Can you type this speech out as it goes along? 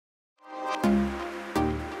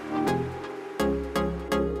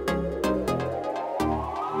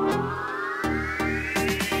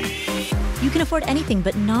can afford anything,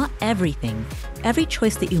 but not everything. Every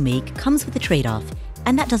choice that you make comes with a trade-off.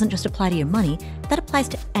 And that doesn't just apply to your money, that applies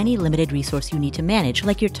to any limited resource you need to manage,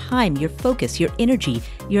 like your time, your focus, your energy,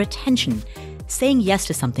 your attention. Saying yes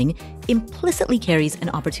to something implicitly carries an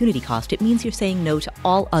opportunity cost. It means you're saying no to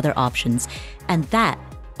all other options. And that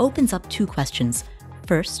opens up two questions.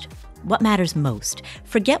 First, what matters most?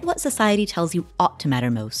 Forget what society tells you ought to matter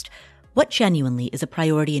most. What genuinely is a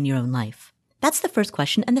priority in your own life? That's the first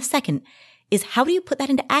question. And the second is, how do you put that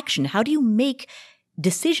into action? How do you make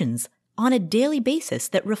decisions on a daily basis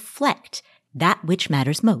that reflect that which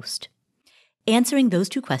matters most? Answering those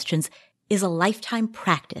two questions is a lifetime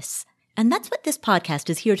practice. And that's what this podcast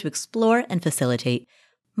is here to explore and facilitate.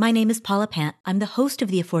 My name is Paula Pant. I'm the host of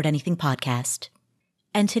the Afford Anything podcast.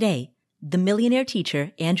 And today, the millionaire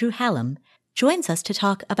teacher, Andrew Hallam, joins us to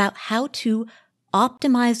talk about how to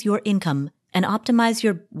optimize your income and optimize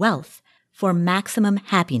your wealth for maximum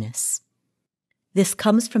happiness. This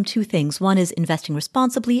comes from two things. One is investing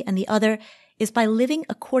responsibly, and the other is by living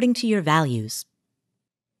according to your values.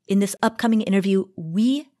 In this upcoming interview,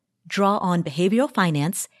 we draw on behavioral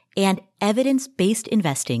finance and evidence-based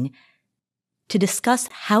investing to discuss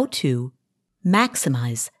how to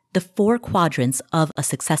maximize the 4 quadrants of a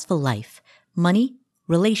successful life: money,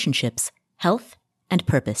 relationships, health, and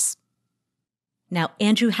purpose. Now,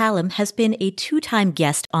 Andrew Hallam has been a 2-time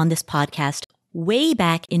guest on this podcast. Way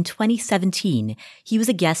back in 2017, he was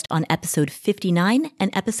a guest on episode 59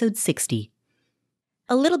 and episode 60.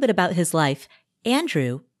 A little bit about his life.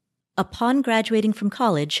 Andrew, upon graduating from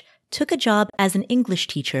college, took a job as an English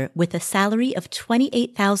teacher with a salary of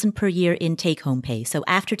 $28,000 per year in take-home pay. So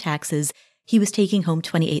after taxes, he was taking home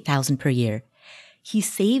 $28,000 per year. He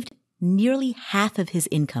saved nearly half of his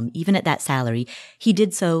income, even at that salary. He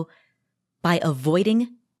did so by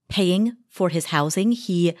avoiding paying for his housing.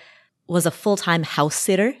 He was a full-time house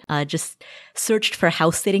sitter, just searched for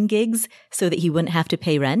house-sitting gigs so that he wouldn't have to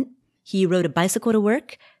pay rent. He rode a bicycle to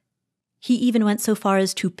work. He even went so far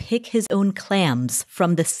as to pick his own clams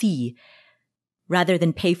from the sea rather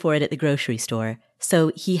than pay for it at the grocery store.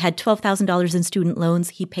 So he had $12,000 in student loans.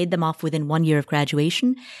 He paid them off within 1 year of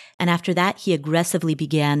graduation. And after that, he aggressively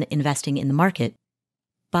began investing in the market.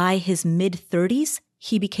 By his mid-30s,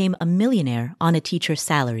 he became a millionaire on a teacher's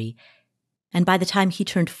salary. And by the time he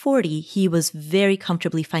turned 40, he was very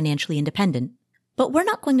comfortably financially independent. But we're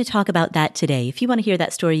not going to talk about that today. If you want to hear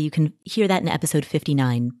that story, you can hear that in episode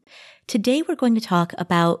 59. Today, we're going to talk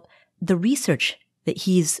about the research that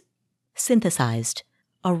he's synthesized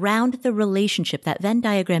around the relationship, that Venn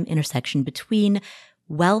diagram intersection between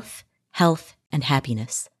wealth, health, and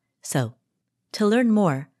happiness. So, to learn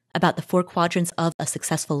more about the 4 quadrants of a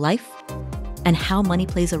successful life and how money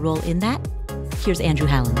plays a role in that, here's Andrew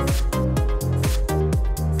Hallam.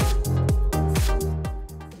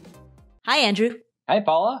 Hi, Andrew. Hi,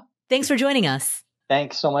 Paula. Thanks for joining us.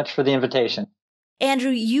 Thanks so much for the invitation.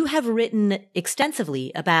 Andrew, you have written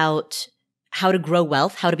extensively about how to grow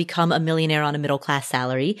wealth, how to become a millionaire on a middle-class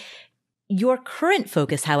salary. Your current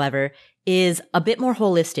focus, however, is a bit more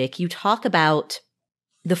holistic. You talk about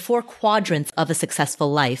the 4 quadrants of a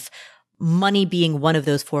successful life, money being one of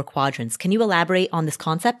those 4 quadrants. Can you elaborate on this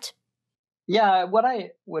concept? Yeah, what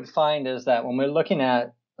I would find is that when we're looking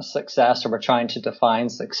at success, or we're trying to define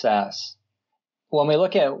success, when we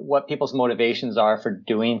look at what people's motivations are for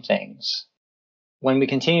doing things, when we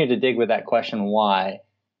continue to dig with that question, why,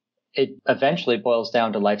 it eventually boils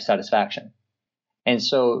down to life satisfaction. And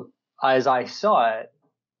so as I saw it,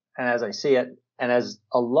 and as I see it, and as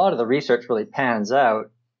a lot of the research really pans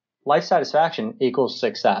out, life satisfaction equals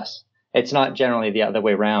success. It's not generally the other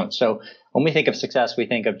way around. So when we think of success, we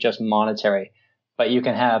think of just monetary, but you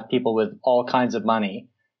can have people with all kinds of money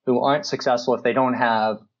who aren't successful if they don't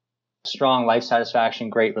have strong life satisfaction,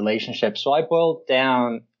 great relationships. So I boiled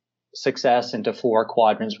down success into 4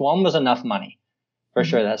 quadrants. One was enough money. For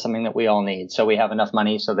sure, that's something that we all need. So we have enough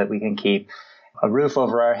money so that we can keep a roof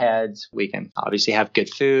over our heads. We can obviously have good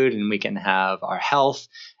food, and we can have our health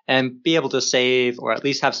and be able to save, or at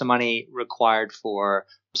least have some money required for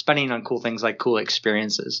spending on cool things like cool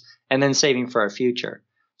experiences, and then saving for our future.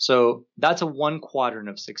 So that's a 1 quadrant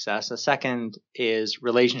of success. A second is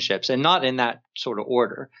relationships, and not in that sort of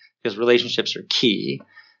order, because relationships are key.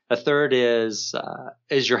 A third is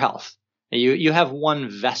your health. You have one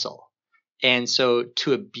vessel. And so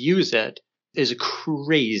to abuse it is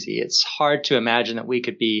crazy. It's hard to imagine that we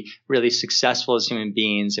could be really successful as human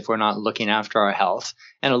beings if we're not looking after our health.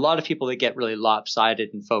 And a lot of people that get really lopsided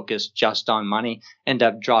and focused just on money end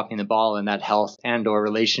up dropping the ball in that health and or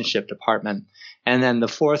relationship department. And then the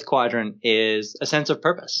 4th quadrant is a sense of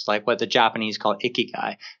purpose, like what the Japanese call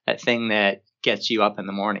ikigai, that thing that gets you up in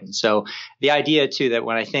the morning. So the idea too, that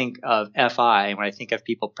when I think of FI, when I think of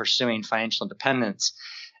people pursuing financial independence,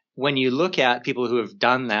 when you look at people who have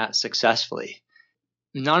done that successfully,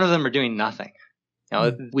 none of them are doing nothing.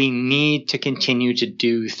 We need to continue to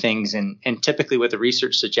do things. And typically what the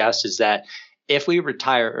research suggests is that if we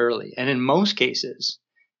retire early, and in most cases,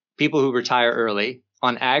 people who retire early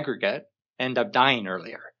on aggregate end up dying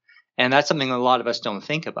earlier. And that's something a lot of us don't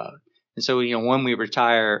think about. And so, when we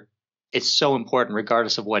retire, it's so important,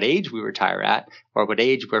 regardless of what age we retire at or what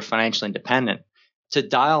age we're financially independent, to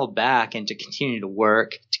dial back and to continue to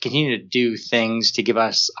work, to continue to do things to give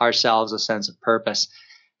ourselves a sense of purpose.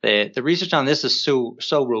 The research on this is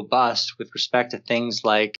so robust with respect to things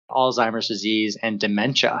like Alzheimer's disease and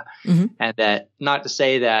dementia. And that, not to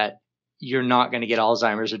say that you're not going to get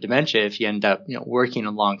Alzheimer's or dementia if you end up, working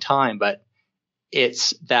a long time, but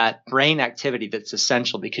it's that brain activity that's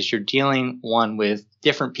essential, because you're dealing with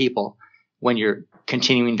different people when you're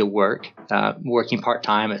continuing to work, working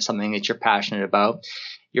part-time at something that you're passionate about.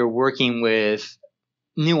 You're working with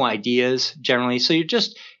new ideas generally. So you're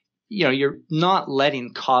just, you're not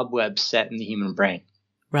letting cobwebs set in the human brain.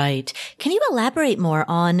 Right. Can you elaborate more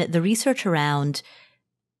on the research around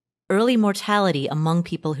early mortality among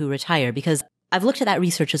people who retire? Because I've looked at that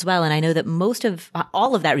research as well, and I know that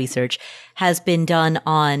all of that research has been done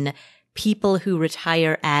on people who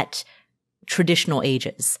retire at traditional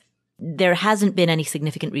ages. There hasn't been any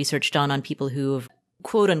significant research done on people who've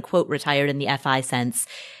quote unquote retired in the FI sense,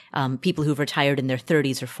 people who've retired in their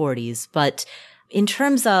 30s or 40s. But in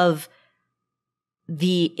terms of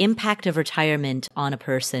the impact of retirement on a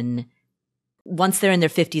person once they're in their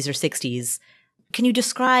 50s or 60s, can you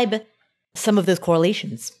describe some of those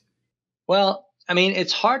correlations? Well,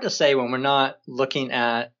 it's hard to say when we're not looking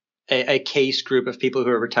at a case group of people who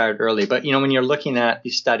are retired early. But, when you're looking at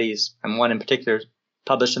these studies, and one in particular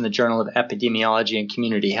published in the Journal of Epidemiology and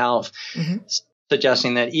Community Health,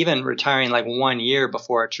 suggesting that even retiring like 1 year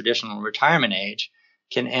before a traditional retirement age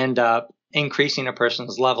can end up increasing a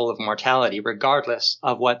person's level of mortality, regardless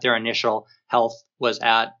of what their initial health was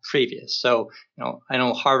at previous. So, I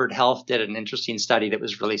know Harvard Health did an interesting study that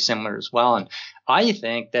was really similar as well. And I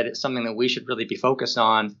think that it's something that we should really be focused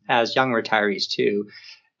on as young retirees too.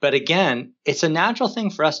 But again, it's a natural thing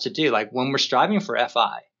for us to do. Like when we're striving for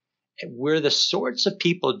FI, we're the sorts of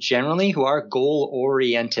people generally who are goal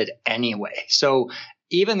oriented anyway. So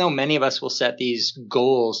even though many of us will set these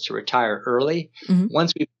goals to retire early,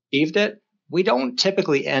 once we've achieved it, we don't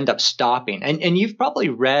typically end up stopping. And you've probably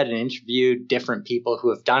read and interviewed different people who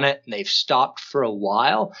have done it and they've stopped for a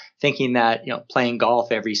while thinking that, playing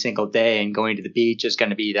golf every single day and going to the beach is going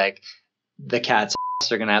to be like the cat's ass.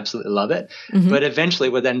 They're going to absolutely love it. But eventually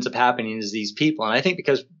what ends up happening is these people, and I think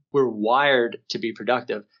because we're wired to be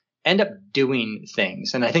productive, end up doing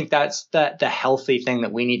things. And I think that's the healthy thing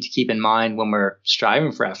that we need to keep in mind when we're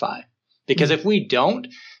striving for FI. Because if we don't,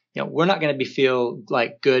 we're not going to feel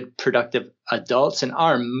like good, productive adults, and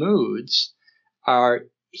our moods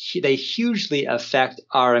they hugely affect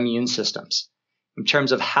our immune systems in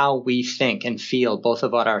terms of how we think and feel, both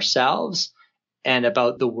about ourselves and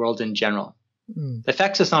about the world in general. It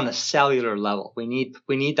affects us on a cellular level. We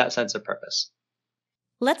need that sense of purpose.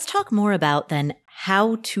 Let's talk more about then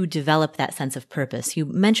how to develop that sense of purpose. You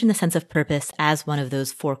mentioned the sense of purpose as one of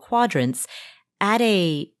those 4 quadrants. At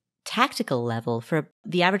a tactical level, for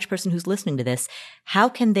the average person who's listening to this, how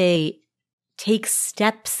can they take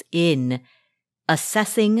steps in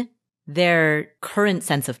assessing their current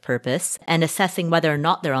sense of purpose and assessing whether or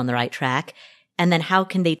not they're on the right track? And then how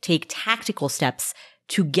can they take tactical steps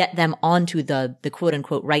to get them onto the quote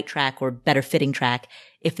unquote right track or better fitting track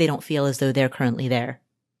if they don't feel as though they're currently there?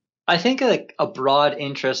 I think a broad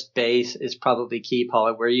interest base is probably key,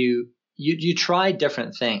 Paula, where you try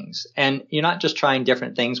different things, and you're not just trying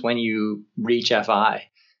different things when you reach FI.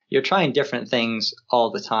 You're trying different things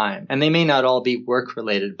all the time, and they may not all be work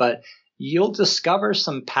related, but you'll discover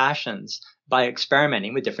some passions by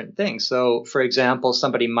experimenting with different things. So, for example,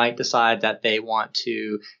 somebody might decide that they want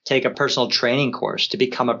to take a personal training course to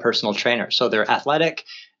become a personal trainer. So they're athletic,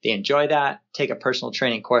 they enjoy that, take a personal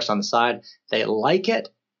training course on the side, they like it,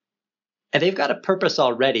 and they've got a purpose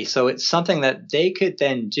already. So it's something that they could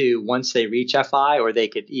then do once they reach FI, or they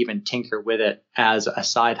could even tinker with it as a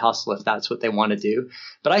side hustle if that's what they want to do.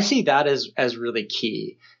 But I see that as really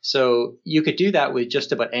key. So you could do that with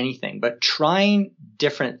just about anything, but trying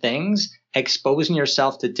different things, exposing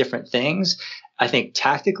yourself to different things, I think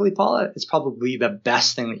tactically, Paula, it's probably the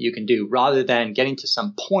best thing that you can do, rather than getting to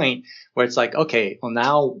some point where it's like, okay, well,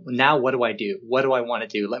 now what do I do? What do I want to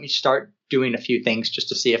do? Let me start doing a few things just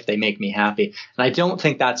to see if they make me happy. And I don't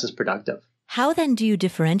think that's as productive. How then do you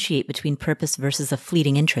differentiate between purpose versus a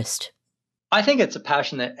fleeting interest? I think it's a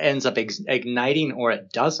passion that ends up igniting or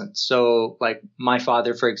it doesn't. So like my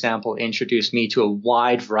father, for example, introduced me to a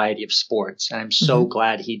wide variety of sports, and I'm so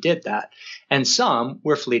glad he did that. And some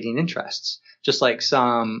were fleeting interests, just like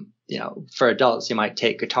some, for adults, you might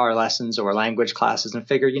take guitar lessons or language classes and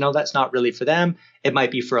figure, that's not really for them. It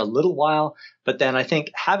might be for a little while. But then I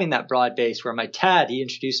think having that broad base where my dad, he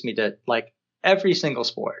introduced me to like every single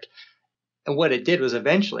sport. And what it did was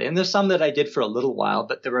eventually, and there's some that I did for a little while,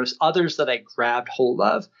 but there was others that I grabbed hold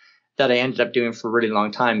of that I ended up doing for a really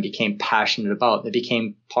long time, became passionate about. They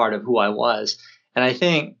became part of who I was. And I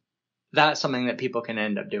think that's something that people can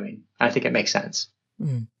end up doing. I think it makes sense.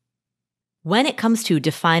 Mm. When it comes to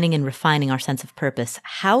defining and refining our sense of purpose,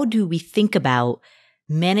 how do we think about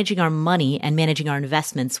managing our money and managing our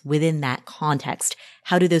investments within that context?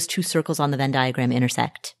 How do those two circles on the Venn diagram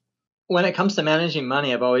intersect? When it comes to managing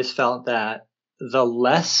money, I've always felt that the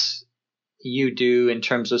less you do in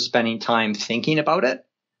terms of spending time thinking about it,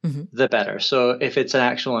 the better. So if it's an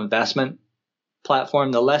actual investment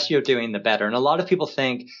platform, the less you're doing, the better. And a lot of people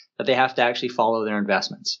think that they have to actually follow their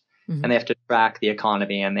investments and they have to track the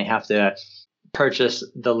economy and they have to purchase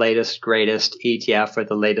the latest, greatest ETF or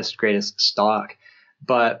the latest, greatest stock.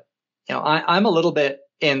 But, I'm a little bit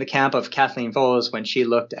in the camp of Kathleen Vohs when she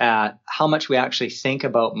looked at how much we actually think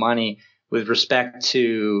about money with respect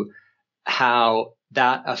to how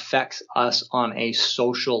that affects us on a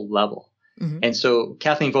social level. And so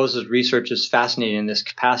Kathleen Vohs' research is fascinating in this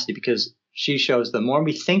capacity because she shows the more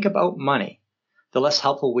we think about money, the less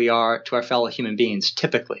helpful we are to our fellow human beings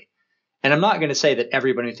typically. And I'm not going to say that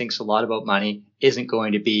everybody who thinks a lot about money isn't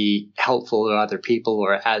going to be helpful to other people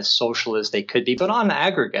or as social as they could be, but on the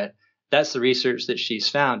aggregate, that's the research that she's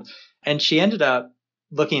found. And she ended up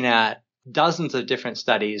looking at dozens of different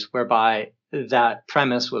studies whereby that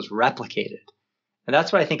premise was replicated. And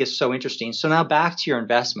that's what I think is so interesting. So now back to your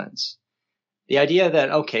investments. The idea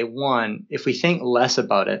that, okay, one, if we think less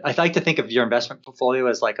about it, I like to think of your investment portfolio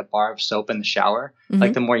as like a bar of soap in the shower.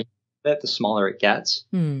 Like the more you use it, the smaller it gets.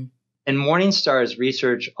 And Morningstar's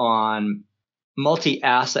research on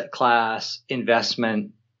multi-asset class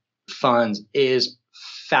investment funds is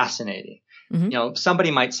fascinating.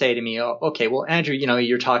 Somebody might say to me, oh, okay, well, Andrew,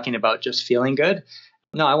 you're talking about just feeling good.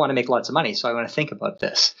 No, I want to make lots of money. So I want to think about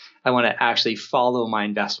this. I want to actually follow my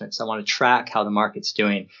investments. I want to track how the market's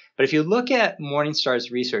doing. But if you look at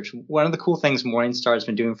Morningstar's research, one of the cool things Morningstar has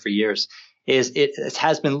been doing for years is it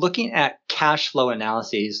has been looking at cash flow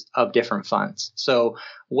analyses of different funds. So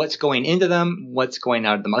what's going into them, what's going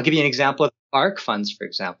out of them. I'll give you an example of ARC funds, for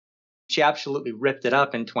example. She absolutely ripped it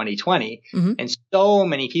up in 2020. And so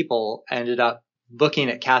many people ended up looking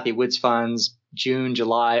at Cathie Wood's funds June,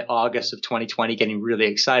 July, August of 2020, getting really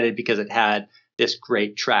excited because it had this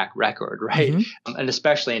great track record, right? And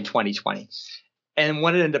especially in 2020. And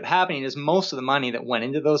what ended up happening is most of the money that went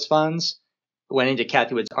into those funds, went into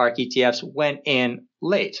Cathie Wood's ARC ETFs, went in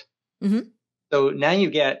late. So now you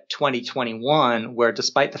get 2021, where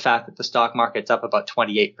despite the fact that the stock market's up about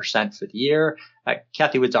 28% for the year,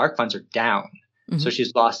 Cathie Wood's ARC funds are down. So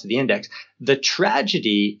she's lost to the index. The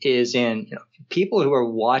tragedy is in people who are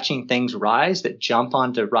watching things rise that jump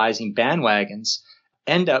onto rising bandwagons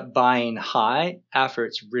end up buying high after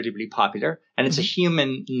it's really, really popular. And it's a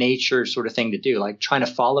human nature sort of thing to do. Like trying to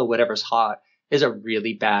follow whatever's hot is a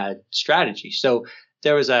really bad strategy. So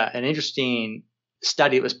there was an interesting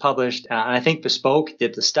study that was published, and I think Bespoke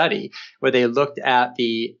did the study, where they looked at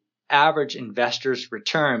the average investor's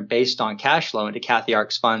return based on cash flow into Cathie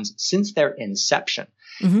ARC's funds since their inception.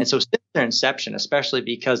 And so since their inception, especially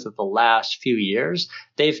because of the last few years,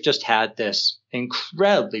 they've just had this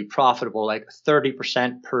incredibly profitable, like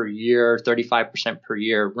 30% per year, 35% per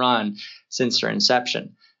year run since their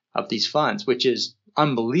inception of these funds, which is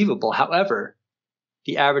unbelievable. However,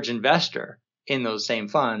 the average investor in those same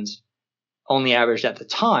funds only averaged at the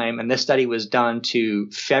time, and this study was done to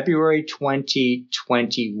February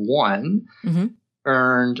 2021,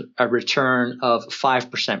 earned a return of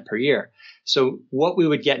 5% per year. So what we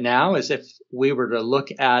would get now is if we were to look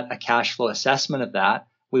at a cash flow assessment of that,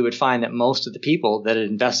 we would find that most of the people that had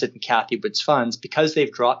invested in Cathie Wood's funds, because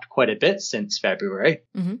they've dropped quite a bit since February,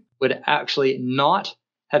 would actually not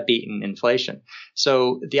have beaten inflation.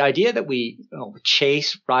 So the idea that we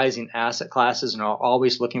chase rising asset classes and are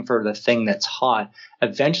always looking for the thing that's hot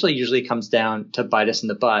eventually usually comes down to bite us in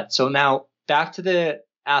the butt. So now back to the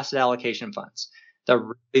asset allocation funds, the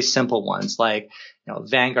really simple ones like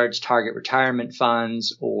Vanguard's target retirement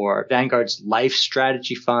funds or Vanguard's life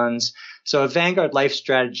strategy funds. So a Vanguard life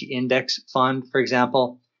strategy index fund, for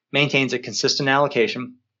example, maintains a consistent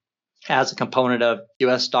allocation. as a component of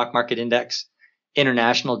US stock market index,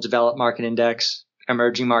 international developed market index,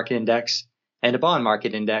 emerging market index, and a bond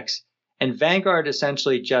market index. And Vanguard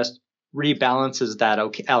essentially just rebalances that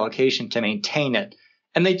allocation to maintain it.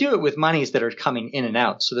 And they do it with monies that are coming in and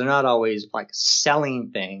out. So they're not always like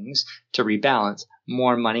selling things to rebalance.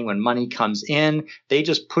 More money when money comes in, they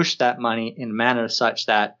just push that money in a manner such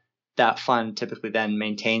that that fund typically then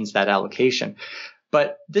maintains that allocation.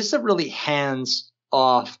 But this is a really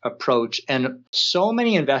hands-off approach. And so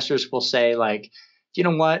many investors will say, like, you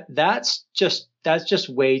know what, that's just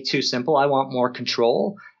way too simple. I want more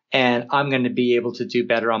control, and I'm going to be able to do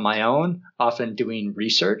better on my own, often doing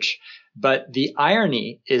research. But the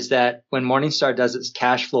irony is that when Morningstar does its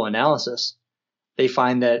cash flow analysis, they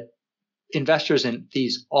find that investors in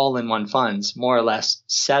these all-in-one funds more or less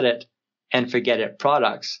set it and forget it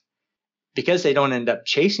products, because they don't end up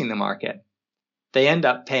chasing the market, they end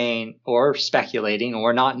up paying or speculating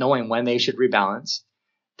or not knowing when they should rebalance.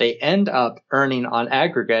 They end up earning on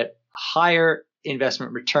aggregate higher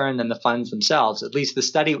investment return than the funds themselves. At least the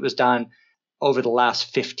study was done over the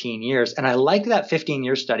last 15 years. And I like that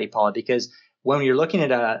 15-year study, Paula, because when you're looking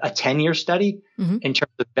at a 10-year study in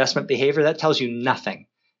terms of investment behavior, that tells you nothing,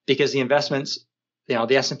 because the investments, the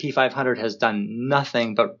S&P 500 has done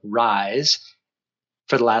nothing but rise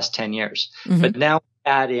for the last 10 years. But now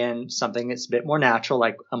add in something that's a bit more natural,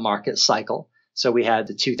 like a market cycle. So we had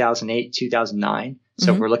the 2008, 2009.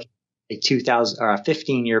 So we're looking at a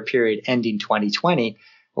 15-year period ending 2020.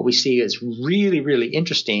 What we see is really, really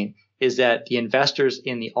interesting is that the investors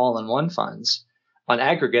in the all-in-one funds, on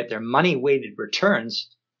aggregate, their money-weighted returns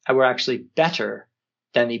were actually better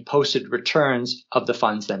than the posted returns of the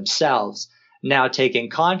funds themselves. Now, take in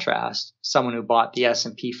contrast, someone who bought the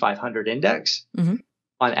S&P 500 index,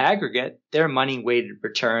 on aggregate, their money-weighted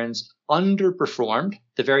returns underperformed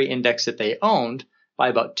the very index that they owned by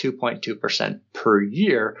about 2.2% per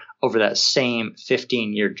year over that same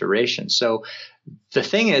 15-year duration. So the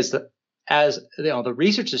thing is that, as you know, the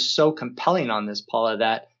research is so compelling on this, Paula,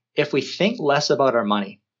 that if we think less about our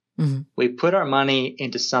money, we put our money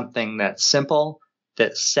into something that's simple,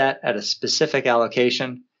 that's set at a specific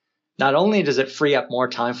allocation, not only does it free up more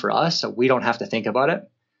time for us so we don't have to think about it,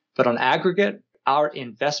 but on aggregate, our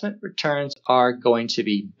investment returns are going to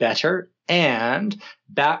be better. And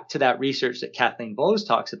back to that research that Kathleen Bowes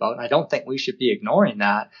talks about, and I don't think we should be ignoring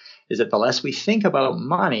that, is that the less we think about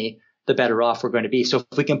money, the better off we're going to be. So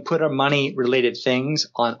if we can put our money-related things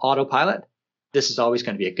on autopilot, this is always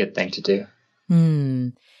going to be a good thing to do.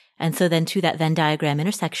 And so then to that Venn diagram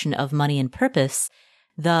intersection of money and purpose,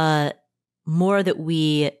 the more that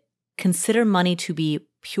we consider money to be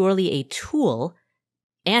purely a tool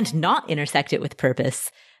and not intersect it with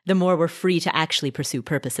purpose, the more we're free to actually pursue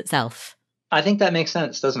purpose itself. I think that makes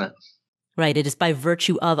sense, doesn't it? Right. It is by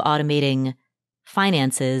virtue of automating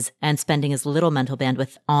finances and spending as little mental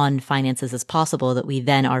bandwidth on finances as possible that we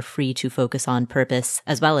then are free to focus on purpose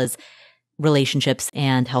as well as relationships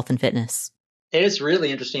and health and fitness. It is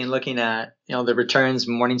really interesting looking at, the returns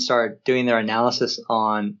Morningstar doing their analysis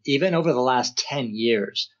on even over the last 10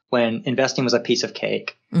 years when investing was a piece of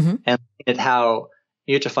cake, and looking at how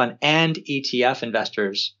mutual fund and ETF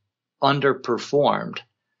investors underperformed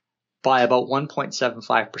by about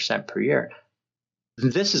 1.75% per year.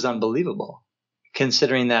 This is unbelievable,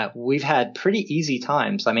 considering that we've had pretty easy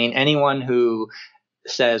times. I mean, anyone who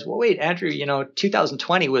says, well, wait, Andrew,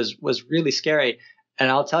 2020 was really scary. And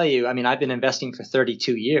I'll tell you, I mean, I've been investing for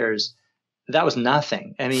 32 years. That was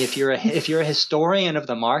nothing. I mean, if you're a historian of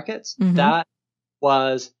the markets, that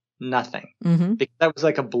was nothing. Because that was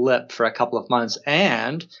like a blip for a couple of months,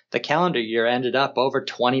 and the calendar year ended up over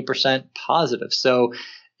 20% positive. So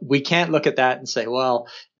we can't look at that and say, well,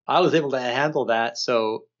 I was able to handle that,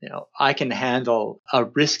 so I can handle a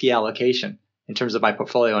risky allocation in terms of my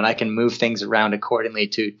portfolio, and I can move things around accordingly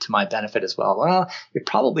to my benefit as well. Well, you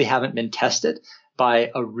probably haven't been tested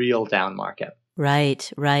by a real down market.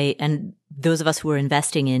 Right. And those of us who were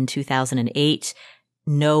investing in 2008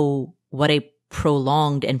 know what a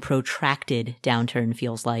prolonged and protracted downturn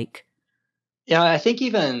feels like. Yeah, I think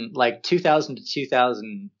even like 2000 to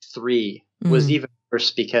 2003 was even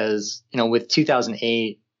worse because, with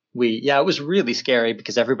 2008, it was really scary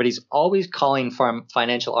because everybody's always calling for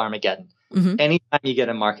financial Armageddon. Anytime you get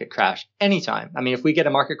a market crash, anytime. I mean, if we get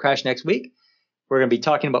a market crash next week, we're going to be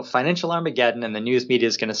talking about financial Armageddon, and the news media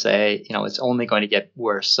is going to say, it's only going to get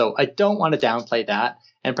worse. So I don't want to downplay that.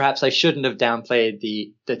 And perhaps I shouldn't have downplayed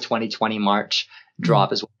the 2020 March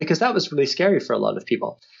drop as well, because that was really scary for a lot of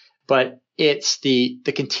people. But it's the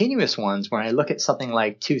continuous ones where I look at something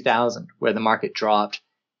like 2000, where the market dropped,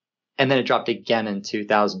 and then it dropped again in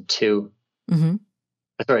 2002.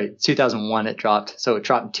 sorry, 2001 it dropped. So it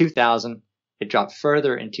dropped in 2000. It dropped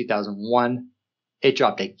further in 2001. It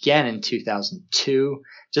dropped again in 2002.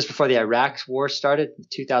 Just before the Iraq war started, in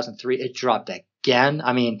 2003, it dropped again.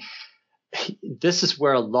 I mean, this is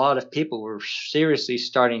where a lot of people were seriously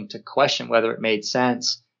starting to question whether it made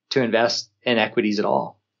sense to invest in equities at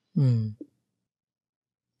all. Mm.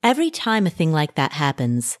 Every time a thing like that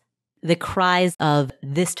happens, the cries of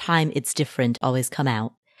 "this time it's different" always come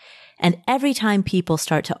out. And every time people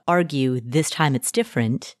start to argue "this time it's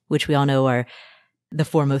different," which we all know are the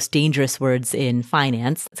four most dangerous words in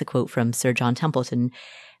finance, that's a quote from Sir John Templeton.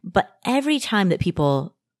 But every time that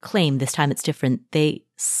people claim "this time it's different," they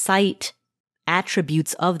cite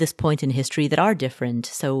attributes of this point in history that are different.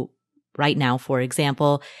 So right now, for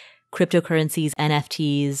example, cryptocurrencies,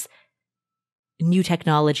 NFTs, new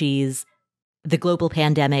technologies, the global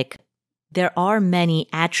pandemic. There are many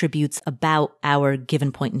attributes about our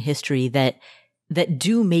given point in history that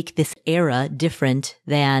do make this era different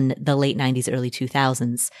than the late 90s, early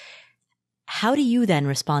 2000s. How do you then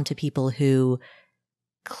respond to people who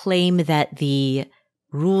claim that the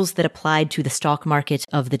rules that applied to the stock market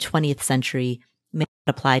of the 20th century may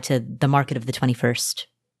not apply to the market of the 21st?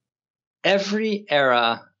 Every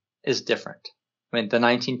era is different. I mean, the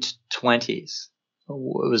 1920s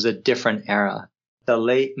was a different era. The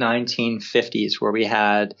late 1950s, where we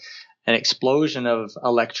had an explosion of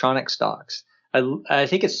electronic stocks. I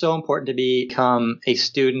think it's so important to become a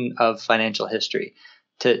student of financial history.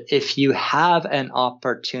 If you have an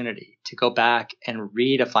opportunity to go back and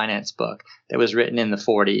read a finance book that was written in the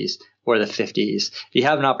 40s or the 50s, if you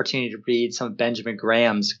have an opportunity to read some of Benjamin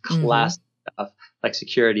Graham's classic stuff like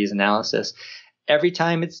securities analysis, every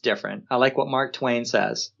time it's different. I like what Mark Twain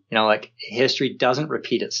says, like history doesn't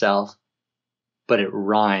repeat itself, but it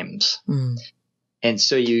rhymes. Mm. And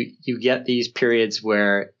so you get these periods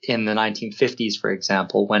where in the 1950s, for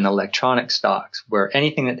example, when electronic stocks, where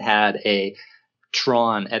anything that had a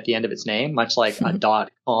tron at the end of its name, much like a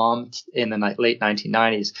 .com in the late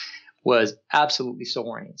 1990s, was absolutely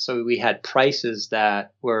soaring. So we had prices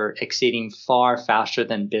that were exceeding far faster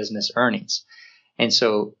than business earnings.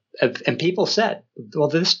 And people said, well,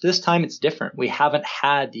 this time it's different. We haven't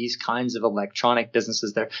had these kinds of electronic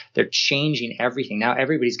businesses. They're changing everything. Now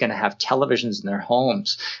everybody's going to have televisions in their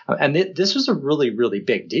homes. And this was a really, really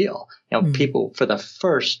big deal. People, for the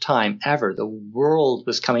first time ever, the world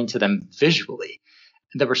was coming to them visually.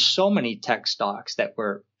 There were so many tech stocks that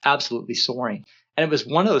were absolutely soaring. And it was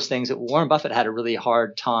one of those things that Warren Buffett had a really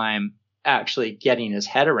hard time actually getting his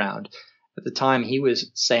head around. At the time, he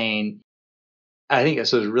was saying, I think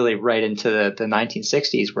this was really right into the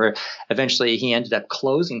 1960s, where eventually he ended up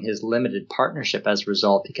closing his limited partnership as a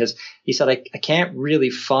result, because he said, I can't really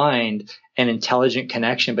find an intelligent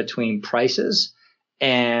connection between prices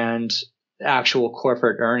and actual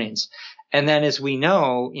corporate earnings. And then, as we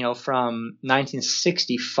know, from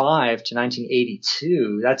 1965 to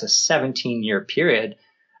 1982, that's a 17-year period,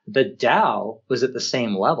 the Dow was at the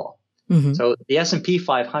same level. Mm-hmm. So the S&P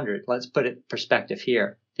 500, let's put it in perspective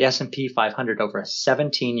here. The S&P 500 over a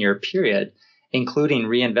 17-year period, including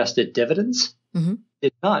reinvested dividends,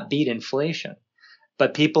 did not beat inflation.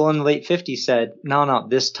 But people in the late 50s said, no,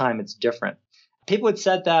 this time it's different. People had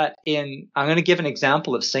said that I'm going to give an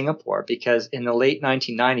example of Singapore, because in the late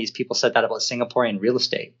 1990s, people said that about Singaporean real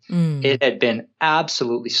estate. It had been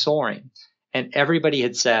absolutely soaring. And everybody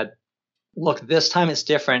had said, look, this time it's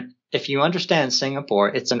different. If you understand Singapore,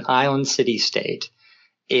 it's an island city-state.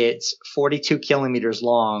 It's 42 kilometers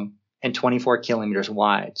long and 24 kilometers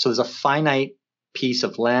wide. So there's a finite piece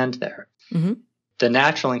of land there. Mm-hmm. The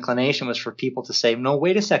natural inclination was for people to say, no,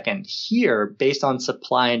 wait a second. Here, based on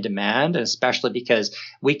supply and demand, and especially because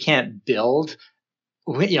we can't build,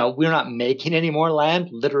 we're not making any more land,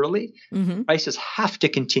 literally, prices have to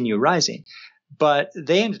continue rising. But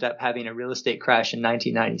they ended up having a real estate crash in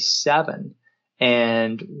 1997.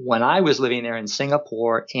 And when I was living there in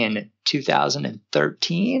Singapore in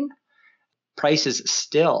 2013, prices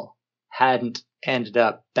still hadn't ended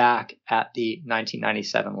up back at the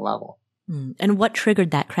 1997 level. And what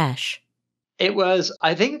triggered that crash? It was,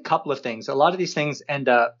 I think, a couple of things. A lot of these things end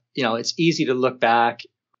up, it's easy to look back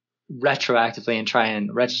retroactively and try and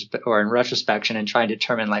in retrospection and try and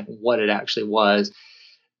determine like what it actually was.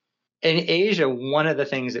 In Asia, one of the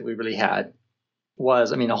things that we really had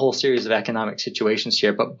was, a whole series of economic situations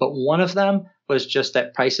here, but one of them was just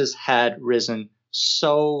that prices had risen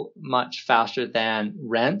so much faster than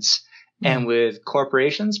rents. And with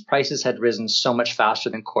corporations, prices had risen so much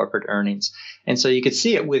faster than corporate earnings. And so you could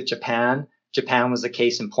see it with Japan. Japan was the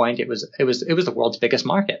case in point. It was the world's biggest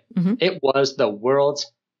market. It was the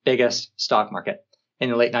world's biggest stock market. in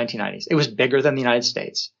the late 1990s. It was bigger than the United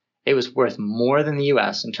States. It was worth more than the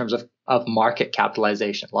US in terms of market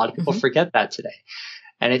capitalization. A lot of people forget that today.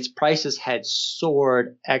 And its prices had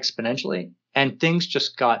soared exponentially, and things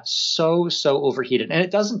just got so overheated. And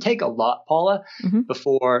it doesn't take a lot, Paula,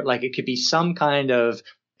 before like it could be some kind of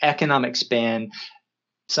economic spin.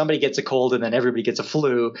 Somebody gets a cold and then everybody gets a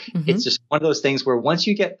flu. It's just one of those things where once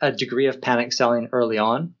you get a degree of panic selling early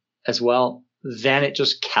on as well, then it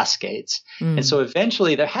just cascades. And so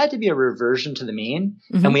eventually there had to be a reversion to the mean.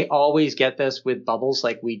 And we always get this with bubbles.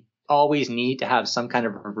 Like we always need to have some kind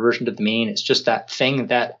of reversion to the mean. It's just that thing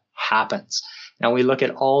that happens. Now we look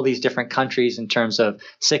at all these different countries in terms of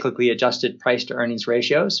cyclically adjusted price to earnings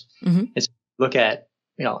ratios. It's look at,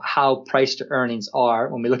 how price to earnings are.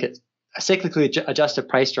 When we look at a cyclically adjusted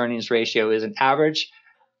price to earnings ratio is an average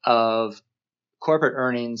of corporate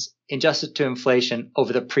earnings adjusted to inflation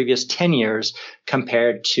over the previous 10 years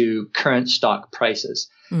compared to current stock prices.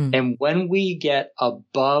 And when we get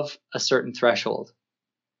above a certain threshold,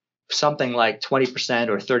 something like 20%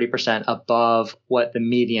 or 30% above what the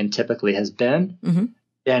median typically has been,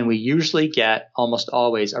 then we usually get almost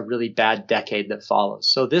always a really bad decade that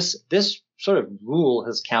follows. So this sort of rule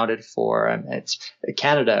has counted for it's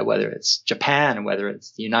Canada, whether it's Japan, whether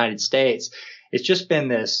it's the United States. It's just been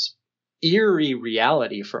this eerie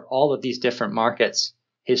reality for all of these different markets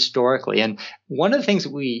historically. And one of the things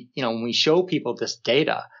that when we show people this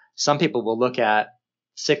data, some people will look at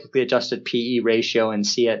cyclically adjusted PE ratio and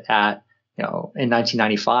see it at, in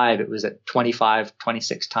 1995, it was at 25,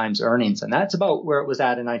 26 times earnings. And that's about where it was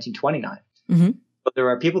at in 1929. But there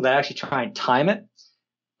are people that actually try and time it.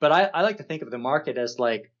 But I like to think of the market as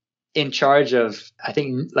like in charge of, I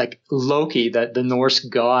think like Loki, the Norse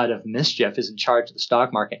god of mischief, is in charge of the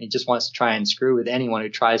stock market. And he just wants to try and screw with anyone who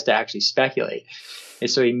tries to actually speculate. And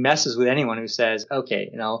so he messes with anyone who says,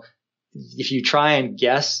 okay, if you try and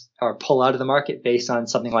guess or pull out of the market based on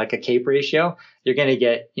something like a CAPE ratio, you're going to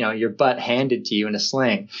get, your butt handed to you in a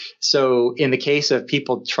sling. So in the case of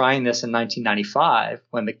people trying this in 1995,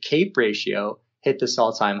 when the CAPE ratio hit this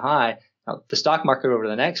all-time high, the stock market over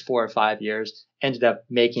the next 4 or 5 years ended up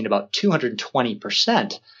making about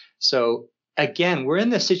 220%. So again, we're in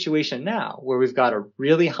this situation now where we've got a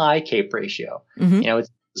really high CAPE ratio. It's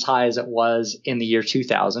as high as it was in the year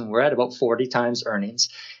 2000. We're at about 40 times earnings.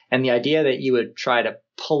 And the idea that you would try to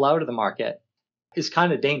pull out of the market is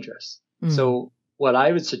kind of dangerous. So what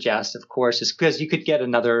I would suggest, of course, is because you could get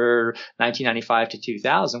another 1995 to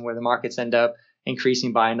 2000 where the markets end up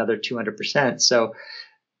increasing by another 200%. So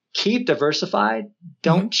keep diversified.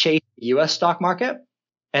 Don't chase the U.S. stock market.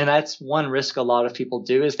 And that's one risk a lot of people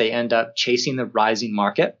do is they end up chasing the rising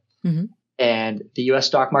market. And the U.S.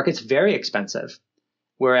 stock market's very expensive,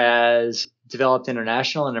 whereas developed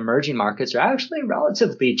international and emerging markets are actually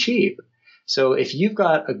relatively cheap. So if you've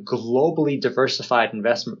got a globally diversified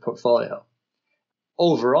investment portfolio,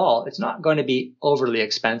 overall, it's not going to be overly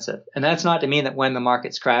expensive. And that's not to mean that when the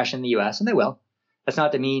markets crash in the US, and they will, that's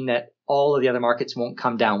not to mean that all of the other markets won't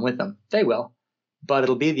come down with them. They will. But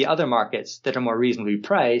it'll be the other markets that are more reasonably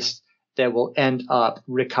priced that will end up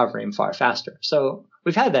recovering far faster. So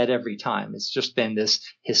we've had that every time. It's just been this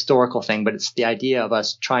historical thing, but it's the idea of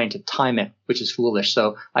us trying to time it, which is foolish.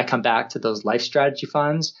 So I come back to those life strategy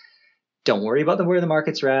funds. Don't worry about where the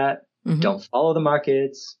markets are at. Don't follow the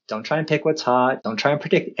markets. Don't try and pick what's hot. Don't try and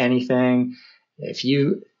predict anything. If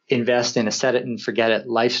you invest in a set it and forget it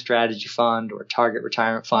life strategy fund or target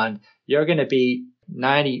retirement fund, you're going to be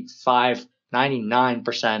 95,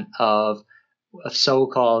 99% of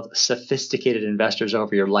so-called sophisticated investors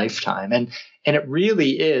over your lifetime. And it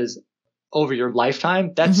really is over your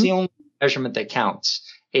lifetime. That's the only measurement that counts.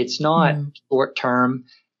 It's not short term.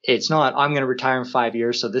 It's not, I'm going to retire in 5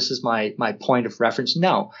 years, so this is my point of reference.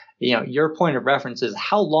 No, your point of reference is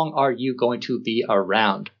how long are you going to be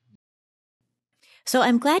around? So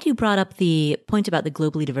I'm glad you brought up the point about the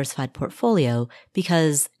globally diversified portfolio,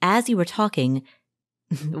 because as you were talking,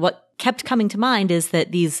 what kept coming to mind is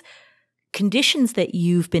that these conditions that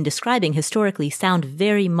you've been describing historically sound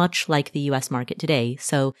very much like the US market today.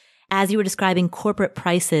 So as you were describing corporate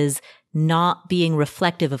prices not being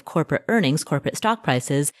reflective of corporate earnings, corporate stock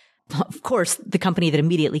prices, of course, the company that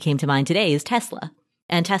immediately came to mind today is Tesla.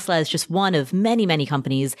 And Tesla is just one of many, many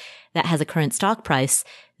companies that has a current stock price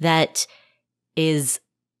that is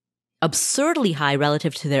absurdly high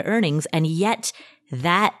relative to their earnings. And yet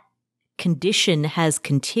that condition has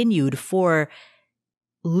continued for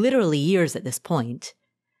literally years at this point.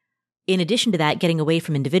 In addition to that, getting away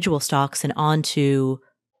from individual stocks and onto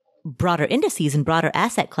broader indices and broader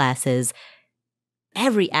asset classes,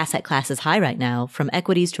 every asset class is high right now, from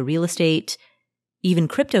equities to real estate, even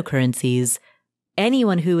cryptocurrencies.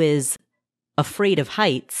 anyone who is afraid of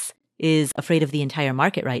heights is afraid of the entire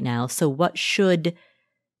market right now. So what should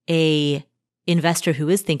a investor who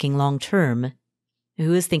is thinking long term,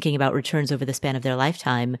 who is thinking about returns over the span of their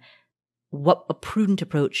lifetime, what a prudent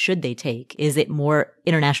approach should they take? Is it more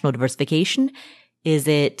international diversification? Is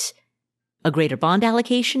it a greater bond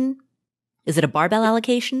allocation? Is it a barbell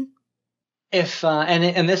allocation? If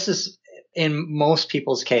and this is in most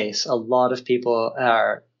people's case, a lot of people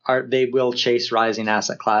they will chase rising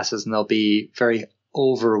asset classes and they'll be very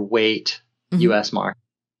overweight U.S. market.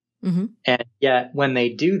 Mm-hmm. And yet when they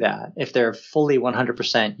do that, if they're fully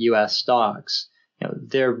 100% U.S. stocks,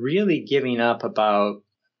 they're really giving up about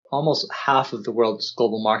almost half of the world's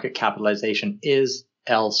global market capitalization is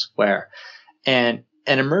elsewhere. And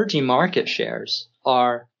emerging market shares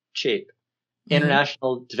are cheap.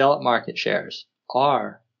 International developed market shares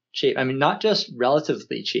are cheap. I mean, not just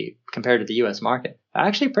relatively cheap compared to the U.S. market,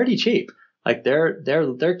 actually pretty cheap. Like their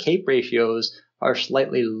CAPE ratios are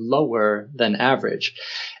slightly lower than average.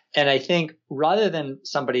 And I think rather than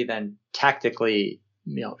somebody then tactically,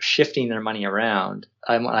 shifting their money around,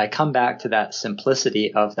 I come back to that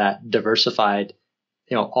simplicity of that diversified,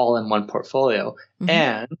 all in one portfolio.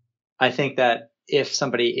 And I think that if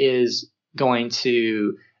somebody is going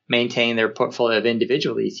to maintain their portfolio of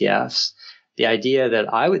individual ETFs, the idea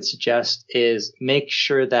that I would suggest is make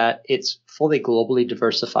sure that it's fully globally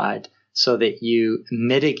diversified so that you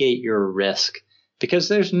mitigate your risk, because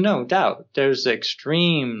there's no doubt there's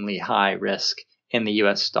extremely high risk in the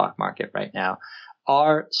U.S. stock market right now.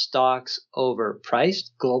 Are stocks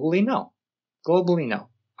overpriced? Globally, no. Globally, no.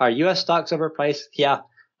 Are U.S. stocks overpriced? Yeah.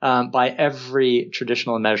 By every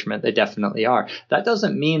traditional measurement, they definitely are. That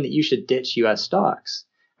doesn't mean that you should ditch U.S. stocks.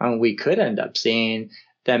 We could end up seeing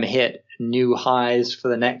them hit new highs for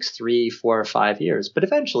the next 3, 4, or 5 years. But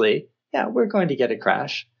eventually, we're going to get a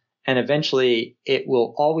crash. And eventually, it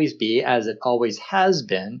will always be, as it always has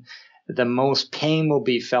been, the most pain will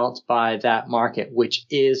be felt by that market, which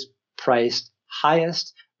is priced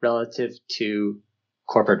highest relative to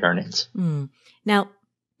corporate earnings. Now,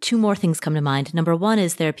 two more things come to mind. Number one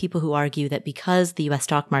is there are people who argue that because the U.S.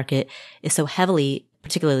 stock market is so heavily,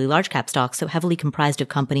 particularly large cap stocks, so heavily comprised of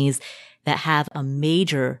companies that have a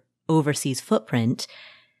major overseas footprint,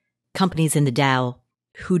 companies in the Dow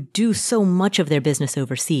who do so much of their business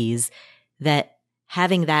overseas, that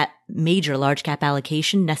having that major large cap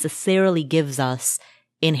allocation necessarily gives us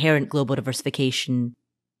inherent global diversification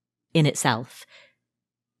in itself.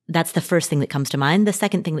 That's the first thing that comes to mind. The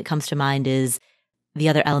second thing that comes to mind is the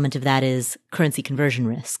other element of that is currency conversion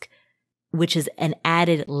risk, which is an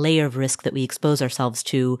added layer of risk that we expose ourselves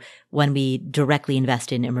to when we directly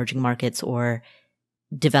invest in emerging markets or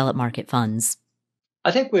developed market funds.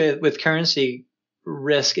 I think with currency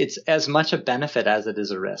risk, it's as much a benefit as it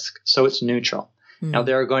is a risk. So it's neutral. Now,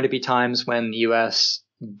 there are going to be times when the US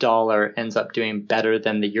dollar ends up doing better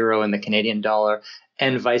than the euro and the Canadian dollar,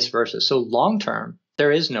 and vice versa. So long term,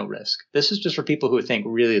 there is no risk. This is just for people who think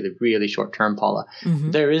really, really short term, Paula.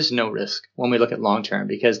 There is no risk when we look at long term,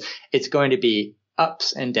 because it's going to be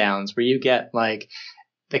ups and downs where you get, like,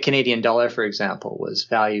 the Canadian dollar, for example, was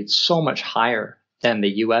valued so much higher than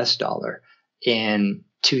the US dollar in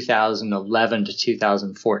 2011 to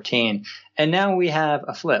 2014. And now we have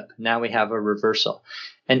a flip. Now we have a reversal.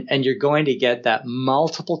 And you're going to get that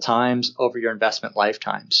multiple times over your investment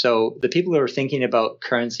lifetime. So the people who are thinking about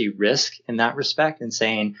currency risk in that respect and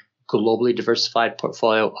saying globally diversified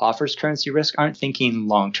portfolio offers currency risk aren't thinking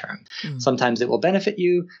long term. Sometimes it will benefit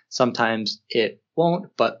you. Sometimes it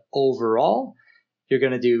won't. But overall, you're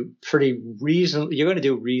going to do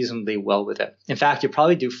reasonably well with it. In fact, you'll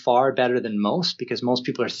probably do far better than most, because most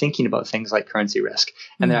people are thinking about things like currency risk,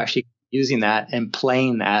 and they're actually using that and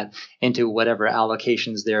playing that into whatever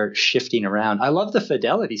allocations they're shifting around. I love the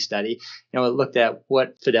Fidelity study. It looked at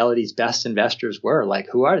what Fidelity's best investors were. Like,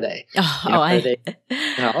 who are they? Are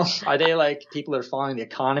they like people that are following the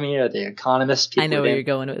economy? Are they economists? I know where you're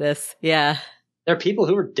going with this. Yeah. They're people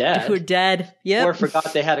who are dead. Yep. Or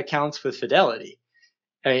forgot they had accounts with Fidelity.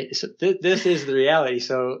 So this is the reality.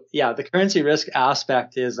 So the currency risk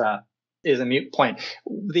aspect is a moot point.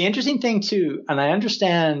 The interesting thing too, and I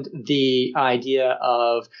understand the idea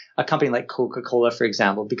of a company like Coca-Cola, for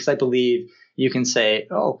example, because I believe you can say,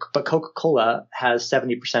 but Coca-Cola has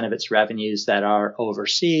 70% of its revenues that are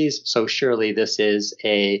overseas. So surely this is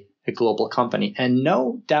a global company. And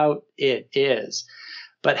no doubt it is.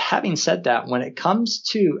 But having said that, when it comes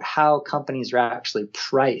to how companies are actually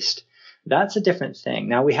priced, that's a different thing.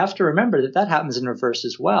 Now, we have to remember that happens in reverse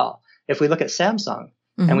as well. If we look at Samsung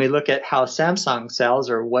and we look at how Samsung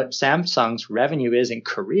sells, or what Samsung's revenue is in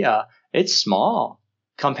Korea, it's small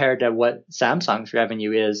compared to what Samsung's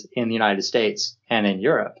revenue is in the United States and in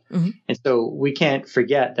Europe. And so we can't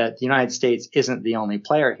forget that the United States isn't the only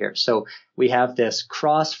player here. So we have this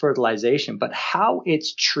cross-fertilization, but how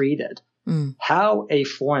it's treated, how a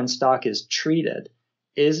foreign stock is treated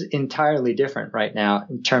is entirely different right now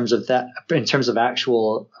in terms of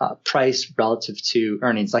actual price relative to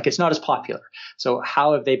earnings. Like, it's not as popular. So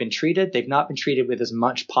how have they been treated? They've not been treated with as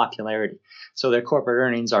much popularity. So their corporate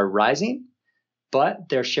earnings are rising, but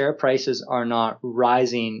their share prices are not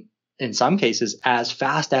rising in some cases as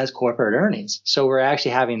fast as corporate earnings. So we're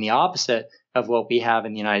actually having the opposite of what we have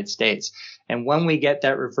in the United States. And when we get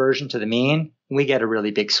that reversion to the mean, we get a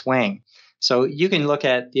really big swing. So you can look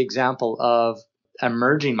at the example of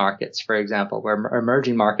emerging markets, for example, where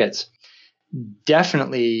emerging markets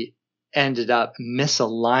definitely ended up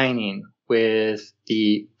misaligning with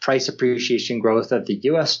the price appreciation growth of the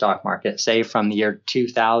US stock market, say from the year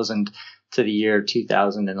 2000 to the year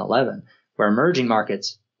 2011, where emerging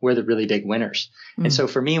markets were the really big winners. And so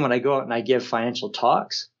for me, when I go out and I give financial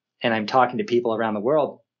talks and I'm talking to people around the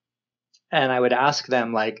world, and I would ask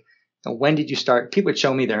them, like, when did you start? People would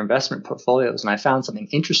show me their investment portfolios, and I found something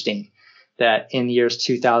interesting that in the years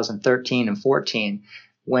 2013 and 14,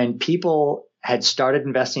 when people had started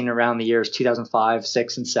investing around the years 2005,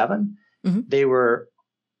 6, and 7, they were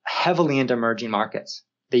heavily into emerging markets.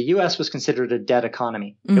 The US was considered a dead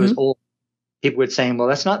economy. It was old. People would say, well,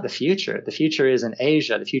 that's not the future. The future is in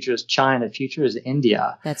Asia. The future is China. The future is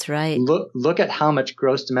India. That's right. Look at how much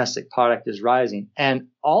gross domestic product is rising. And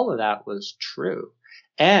all of that was true.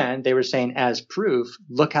 And they were saying, as proof,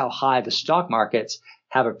 look how high the stock markets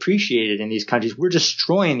have appreciated in these countries. We're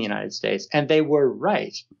destroying the United States. And they were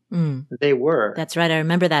right. They were. That's right. I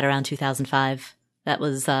remember that around 2005. That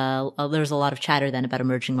was, there was a lot of chatter then about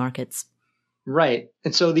emerging markets. Right.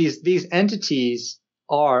 And so these entities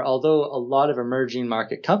are, although a lot of emerging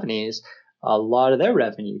market companies, a lot of their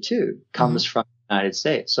revenue too comes from the United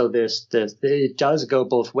States. So it does go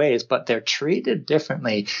both ways, but they're treated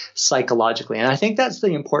differently psychologically. And I think that's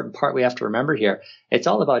the important part we have to remember here. It's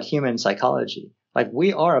all about human psychology. Like,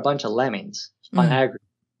 we are a bunch of lemmings on aggregate.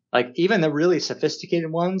 Like, even the really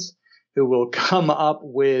sophisticated ones who will come up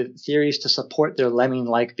with theories to support their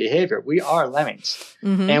lemming-like behavior. We are lemmings.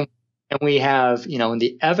 And we have, and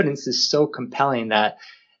the evidence is so compelling that,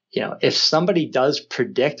 if somebody does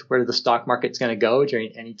predict where the stock market's going to go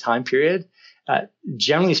during any time period,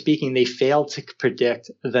 generally speaking, they fail to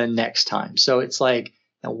predict the next time. So it's like,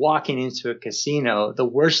 walking into a casino, the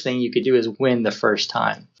worst thing you could do is win the first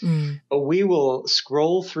time. But we will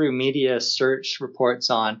scroll through media search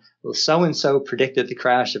reports on, well, so-and-so predicted the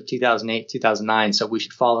crash of 2008, 2009, so we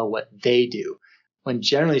should follow what they do. When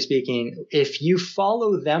generally speaking, if you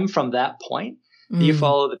follow them from that point, you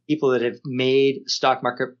follow the people that have made stock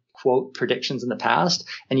market quote predictions in the past,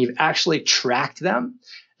 and you've actually tracked them,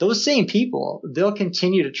 those same people, they'll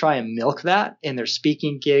continue to try and milk that in their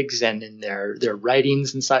speaking gigs and in their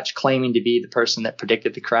writings and such, claiming to be the person that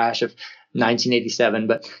predicted the crash of 1987.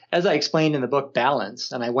 But as I explained in the book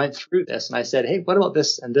Balance, and I went through this and I said, hey, what about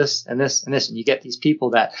this and this and this and this? And you get these people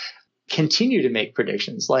that continue to make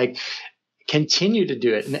predictions, like continue to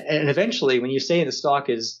do it. And eventually, when you say the stock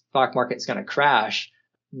market's going to crash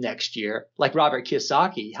next year, like Robert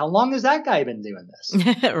Kiyosaki, how long has that guy been doing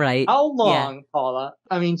this? Right. How long, Paula?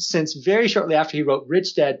 I mean, since very shortly after he wrote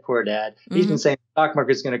Rich Dad, Poor Dad, he's been saying the stock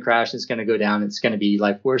market's going to crash, it's going to go down, it's going to be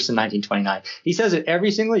like worse than 1929. He says it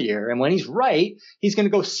every single year. And when he's right, he's going to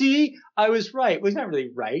go, see, I was right. Well, he's not really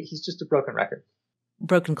right. He's just a broken record.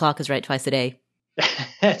 Broken clock is right twice a day.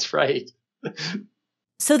 That's right.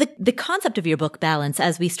 So the concept of your book, Balance,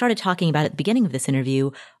 as we started talking about at the beginning of this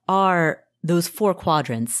interview, are those 4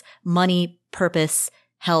 quadrants: money, purpose,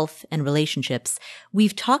 health, and relationships.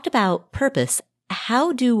 We've talked about purpose.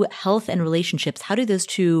 How do health and relationships, how do those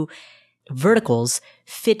 2 verticals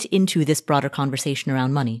fit into this broader conversation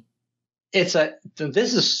around money? This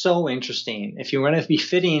is so interesting. If you want to be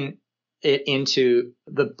fitting it into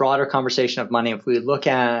the broader conversation of money, if we look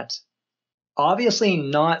at obviously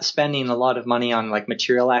not spending a lot of money on like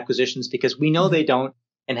material acquisitions, because we know they don't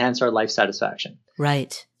enhance our life satisfaction.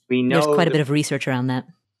 Right. We know there's quite a bit of research around that.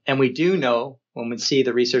 And we do know when we see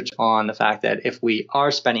the research on the fact that if we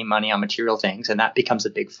are spending money on material things, and that becomes a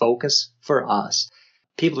big focus for us,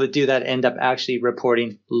 people that do that end up actually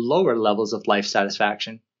reporting lower levels of life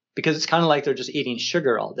satisfaction, because it's kind of like they're just eating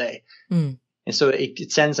sugar all day. And so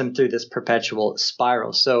it sends them through this perpetual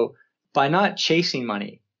spiral. So by not chasing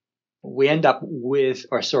money, we end up with,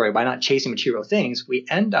 by not chasing material things, we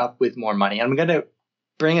end up with more money. And I'm going to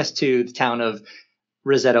bring us to the town of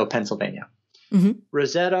Roseto, Pennsylvania.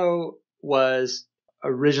 Roseto was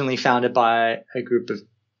originally founded by a group of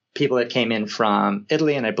people that came in from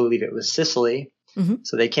Italy, and I believe it was Sicily. Mm-hmm.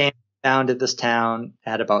 So they came, founded this town,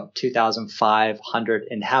 had about 2,500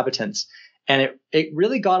 inhabitants. And it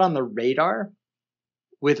really got on the radar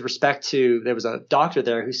with respect to, there was a doctor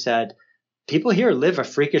there who said, people here live a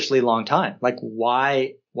freakishly long time. Like,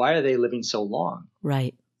 why are they living so long?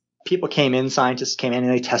 Right. People came in, scientists came in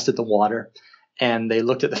and they tested the water and they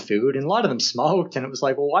looked at the food, and a lot of them smoked. And it was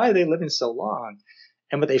like, well, why are they living so long?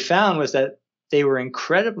 And what they found was that they were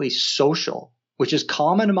incredibly social, which is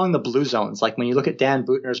common among the blue zones. Like when you look at Dan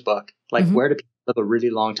Buettner's book, like where do people live a really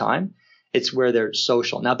long time? It's where they're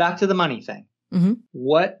social. Now back to the money thing. Mm-hmm.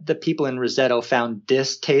 What the people in Roseto found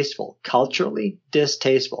distasteful, culturally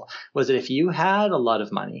distasteful, was that if you had a lot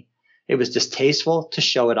of money, it was distasteful to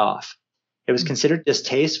show it off. It was considered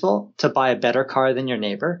distasteful to buy a better car than your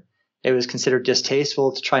neighbor. It was considered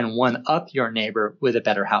distasteful to try and one up your neighbor with a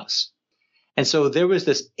better house. And so there was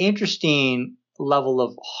this interesting level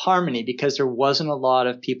of harmony because there wasn't a lot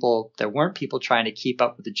of people, there weren't people trying to keep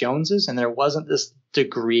up with the Joneses, and there wasn't this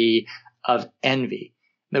degree of envy.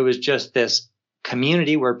 There was just this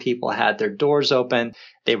community where people had their doors open.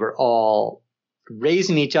 They were all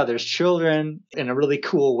raising each other's children in a really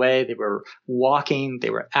cool way. They were walking, they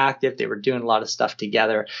were active, they were doing a lot of stuff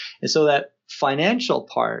together. And so that financial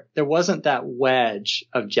part, there wasn't that wedge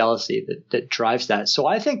of jealousy that drives that. So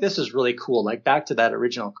I think this is really cool. Like back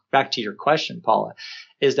to your question, Paula,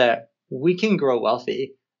 is that we can grow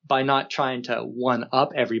wealthy by not trying to one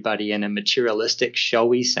up everybody in a materialistic,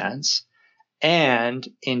 showy sense. And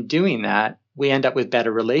in doing that, we end up with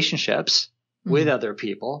better relationships with other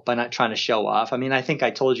people by not trying to show off. I mean, I think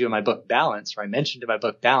I told you in my book Balance, or I mentioned in my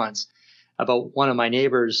book Balance, about one of my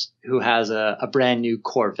neighbors who has a brand new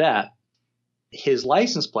Corvette. His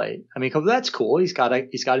license plate, I mean, that's cool. He's got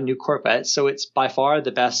a new Corvette, so it's by far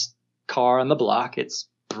the best car on the block. It's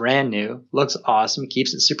brand new, looks awesome,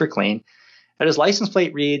 keeps it super clean. But his license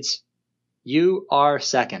plate reads, "You are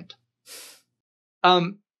second."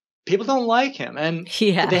 People don't like him, and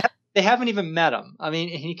they haven't even met him. I mean,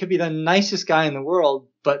 he could be the nicest guy in the world,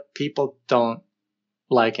 but people don't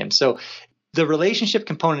like him. So the relationship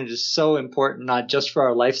component is so important, not just for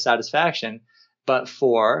our life satisfaction, but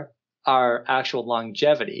for our actual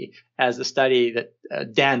longevity, as the study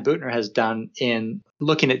that Dan Buettner has done in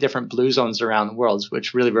looking at different blue zones around the world,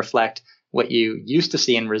 which really reflect what you used to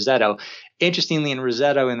see in Roseto. Interestingly, in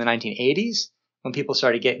Roseto in the 1980s, when people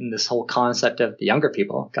started getting this whole concept of the younger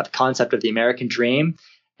people, got the concept of the American dream,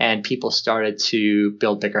 and people started to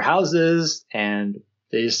build bigger houses, and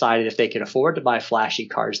they decided if they could afford to buy flashy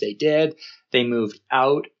cars, they did. They moved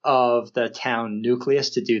out of the town nucleus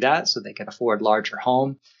to do that so they could afford larger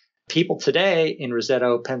home. People today in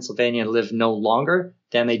Roseto, Pennsylvania, live no longer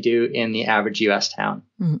than they do in the average U.S. town.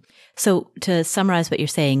 Mm-hmm. So to summarize what you're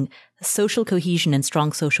saying, social cohesion and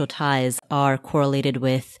strong social ties are correlated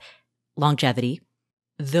with longevity.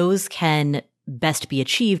 Those can best be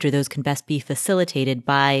achieved, or those can best be facilitated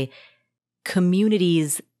by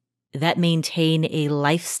communities that maintain a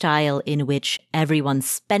lifestyle in which everyone's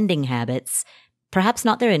spending habits, perhaps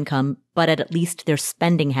not their income, but at least their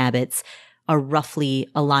spending habits, are roughly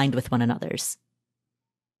aligned with one another's.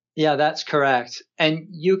 Yeah, that's correct. And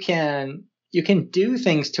you can do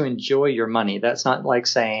things to enjoy your money. That's not like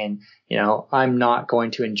saying, I'm not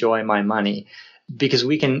going to enjoy my money, because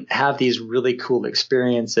we can have these really cool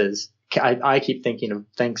experiences. I keep thinking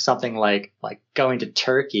something like going to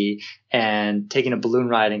Turkey and taking a balloon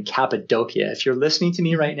ride in Cappadocia. If you're listening to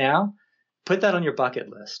me right now, put that on your bucket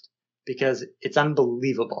list, because it's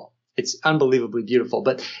unbelievable. It's unbelievably beautiful.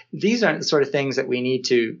 But these aren't the sort of things that we need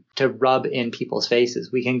to rub in people's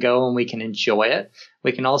faces. We can go and we can enjoy it.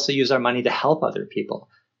 We can also use our money to help other people.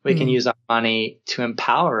 We can use our money to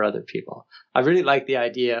empower other people. I really like the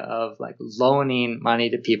idea of loaning money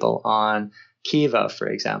to people on Kiva, for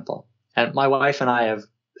example. And my wife and I have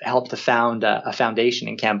helped to found a foundation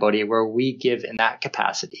in Cambodia where we give in that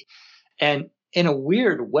capacity. And in a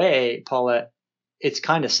weird way, Paula, it's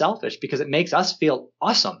kind of selfish because it makes us feel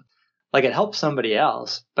awesome. Like it helps somebody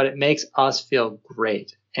else, but it makes us feel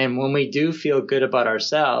great. And when we do feel good about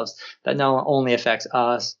ourselves, that not only affects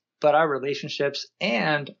us, but our relationships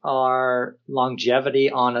and our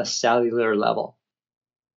longevity on a cellular level.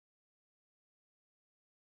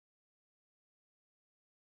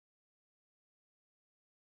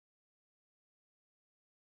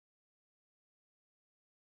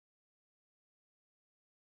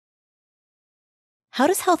 How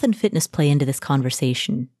does health and fitness play into this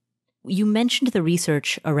conversation? You mentioned the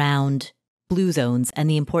research around blue zones and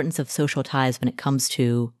the importance of social ties when it comes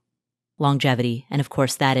to longevity. And of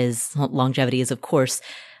course, longevity is, of course,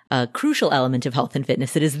 a crucial element of health and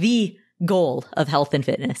fitness. It is the goal of health and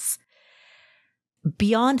fitness.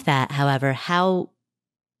 Beyond that, however,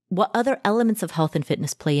 what other elements of health and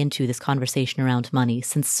fitness play into this conversation around money?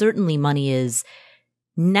 Since certainly money is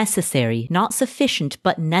necessary, not sufficient,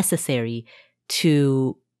 but necessary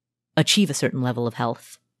to achieve a certain level of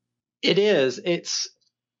health. It is. It's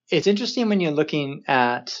interesting when you're looking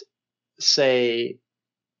at, say,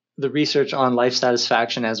 the research on life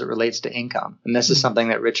satisfaction as it relates to income. And this is something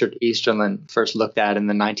that Richard Easterlin first looked at in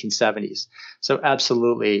the 1970s. So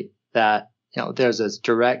absolutely that, there's this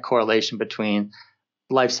direct correlation between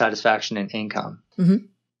life satisfaction and income. Mm-hmm.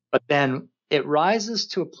 But then it rises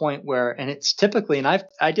to a point where, and it's typically, and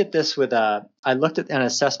I did this with I looked at an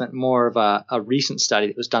assessment, more of a recent study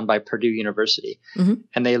that was done by Purdue University. Mm-hmm.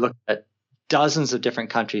 And they looked at dozens of different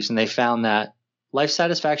countries, and they found that life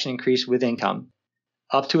satisfaction increased with income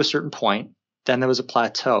up to a certain point. Then there was a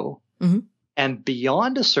plateau. Mm-hmm. And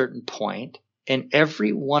beyond a certain point, in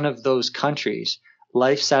every one of those countries,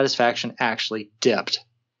 life satisfaction actually dipped.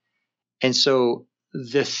 And so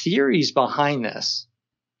the theories behind this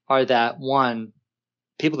are that, one,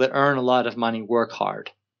 people that earn a lot of money work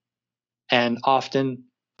hard, and often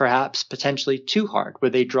perhaps potentially too hard,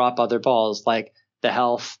 where they drop other balls like the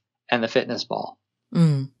health and the fitness ball.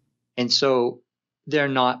 Mm. And so they're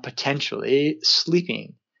not potentially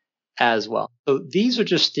sleeping as well. So these are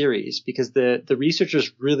just theories, because the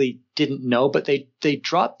researchers really didn't know, but they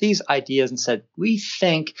dropped these ideas and said, we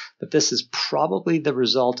think that this is probably the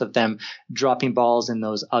result of them dropping balls in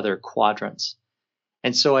those other quadrants.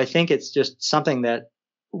 And so I think it's just something that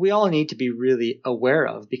we all need to be really aware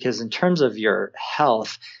of, because in terms of your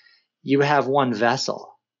health, you have one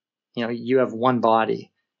vessel, you have one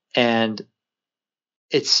body, and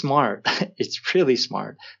it's smart. It's really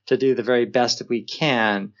smart to do the very best that we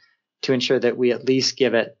can to ensure that we at least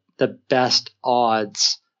give it the best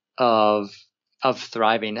odds of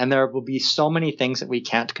thriving. And there will be so many things that we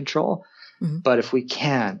can't control, mm-hmm. but if we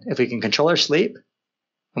can control our sleep,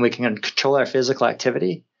 and we can control our physical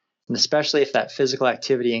activity, and especially if that physical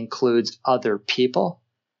activity includes other people,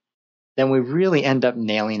 then we really end up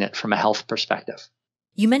nailing it from a health perspective.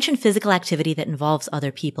 You mentioned physical activity that involves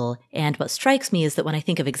other people, and what strikes me is that when I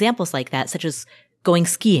think of examples like that, such as going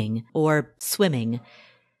skiing or swimming,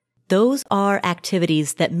 those are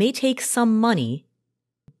activities that may take some money,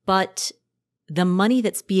 but the money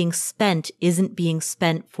that's being spent isn't being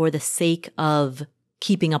spent for the sake of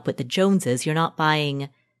keeping up with the Joneses. You're not buying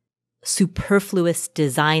superfluous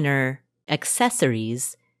designer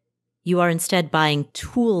accessories. You are instead buying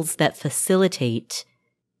tools that facilitate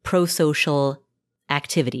pro-social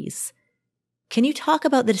activities. Can you talk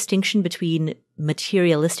about the distinction between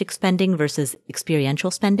materialistic spending versus experiential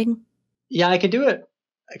spending? Yeah, I can do it.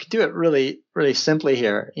 I can do it really, really simply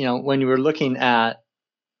here. When you were looking at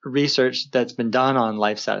research that's been done on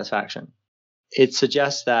life satisfaction, it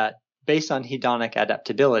suggests that based on hedonic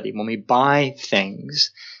adaptability, when we buy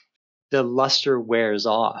things, the luster wears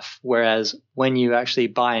off. Whereas when you actually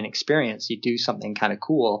buy an experience, you do something kind of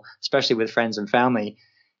cool, especially with friends and family,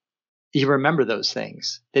 you remember those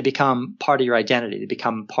things. They become part of your identity. They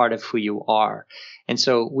become part of who you are. And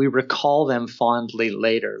so we recall them fondly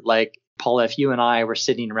later. Like, Paula, if you and I were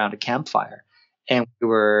sitting around a campfire and we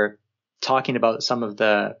were talking about some of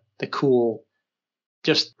the cool,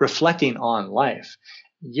 just reflecting on life,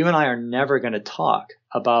 you and I are never going to talk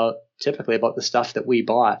typically about the stuff that we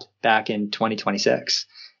bought back in 2026,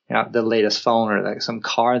 the latest phone or some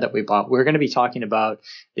car that we bought. We're going to be talking about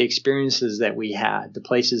the experiences that we had, the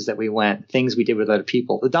places that we went, things we did with other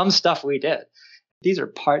people, the dumb stuff we did. These are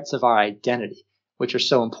parts of our identity, which are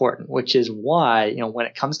so important, which is why, when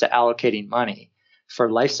it comes to allocating money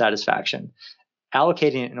for life satisfaction,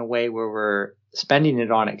 allocating it in a way where we're spending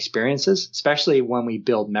it on experiences, especially when we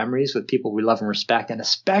build memories with people we love and respect, and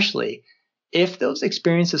especially if those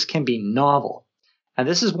experiences can be novel. And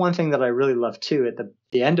this is one thing that I really love too. At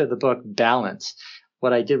the end of the book, Balance,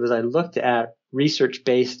 what I did was I looked at research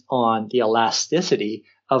based on the elasticity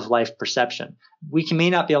of life perception. We may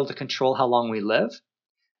not be able to control how long we live,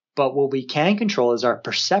 but what we can control is our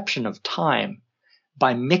perception of time.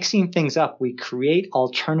 By mixing things up, we create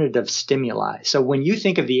alternative stimuli. So when you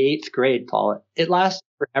think of the 8th grade, Paula, it lasts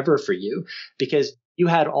forever for you because you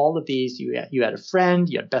had all of these. You had a friend,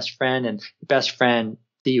 you had a best friend, and your best friend,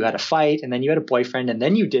 you had a fight, and then you had a boyfriend, and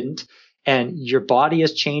then you didn't. And your body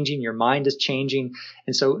is changing, your mind is changing.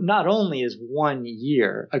 And so not only is 1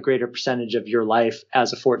 year a greater percentage of your life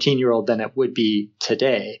as a 14-year-old than it would be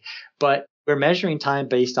today, but we're measuring time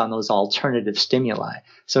based on those alternative stimuli.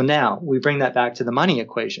 So now we bring that back to the money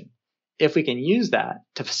equation. If we can use that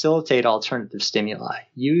to facilitate alternative stimuli,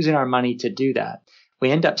 using our money to do that, we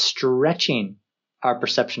end up stretching our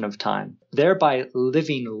perception of time, thereby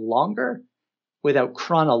living longer without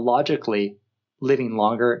chronologically living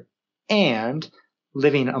longer and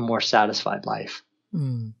living a more satisfied life.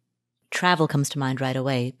 Mm. Travel comes to mind right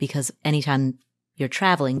away because anytime you're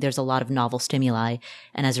traveling, there's a lot of novel stimuli.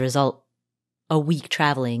 And as a result, a week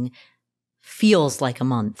traveling feels like a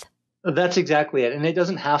month. That's exactly it. And it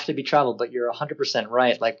doesn't have to be travel, but you're 100%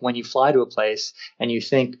 right. Like when you fly to a place and you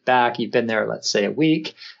think back, you've been there, let's say a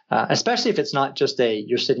week, especially if it's not just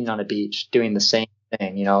you're sitting on a beach doing the same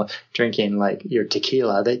thing, drinking like your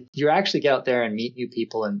tequila, that you actually get out there and meet new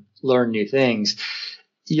people and learn new things.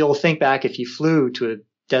 You'll think back if you flew to a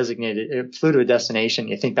destination,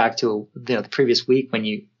 you think back to the previous week when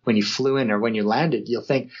you flew in or when you landed, you'll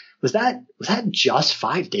think, was that just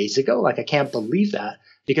 5 days ago? Like, I can't believe that.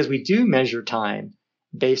 Because we do measure time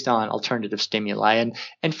based on alternative stimuli.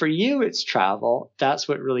 And for you, it's travel. That's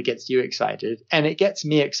what really gets you excited. And it gets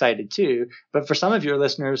me excited too. But for some of your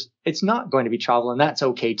listeners, it's not going to be travel, and that's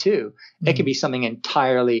okay too. Mm-hmm. It could be something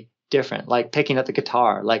entirely different, like picking up the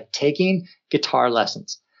guitar, like taking guitar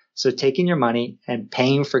lessons. So taking your money and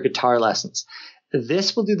paying for guitar lessons.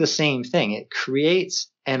 This will do the same thing. It creates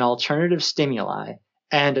an alternative stimuli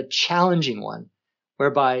and a challenging one,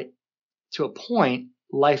 whereby to a point,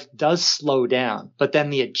 life does slow down, but then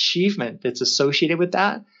the achievement that's associated with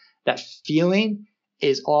that feeling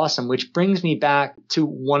is awesome, which brings me back to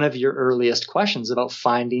one of your earliest questions about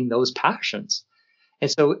finding those passions.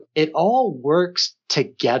 And so it all works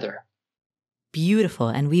together. Beautiful.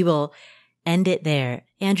 And we will end it there.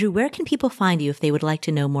 Andrew, where can people find you if they would like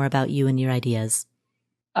to know more about you and your ideas?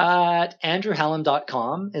 At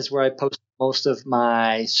andrewhallam.com is where I post most of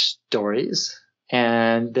my stories.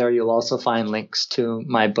 And there you'll also find links to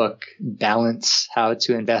my book, Balance: How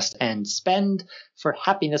to Invest and Spend for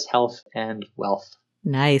Happiness, Health, and Wealth.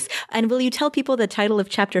 Nice. And will you tell people the title of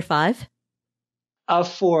Chapter 5?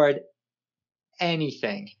 Afford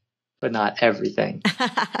anything, but not everything.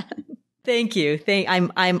 Thank you.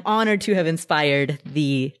 I'm honored to have inspired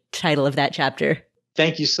the title of that chapter.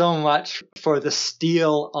 Thank you so much for the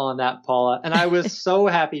steal on that, Paula. And I was so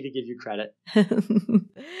happy to give you credit.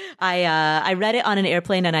 I read it on an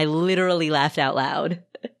airplane and I literally laughed out loud.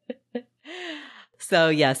 So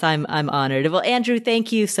yes, I'm honored. Well, Andrew,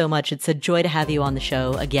 thank you so much. It's a joy to have you on the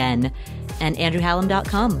show again. And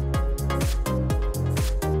andrewhallam.com.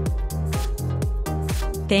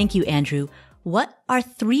 Thank you, Andrew. What are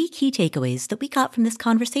 3 key takeaways that we got from this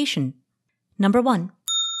conversation? Number 1.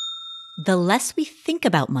 The less we think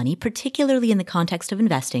about money, particularly in the context of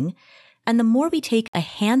investing, and the more we take a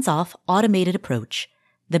hands-off, automated approach,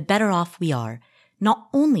 the better off we are. Not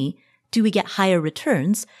only do we get higher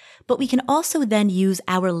returns, but we can also then use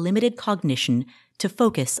our limited cognition to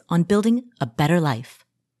focus on building a better life.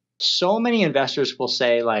 So many investors will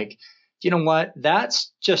say, like, you know what,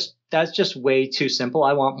 that's just way too simple.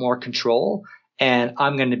 I want more control, and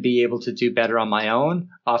I'm going to be able to do better on my own,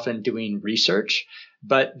 often doing research.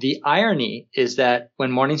 But the irony is that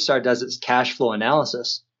when Morningstar does its cash flow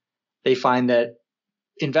analysis, they find that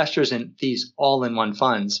investors in these all-in-one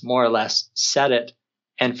funds more or less set it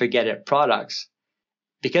and forget it products,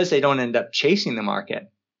 because they don't end up chasing the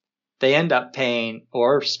market, they end up paying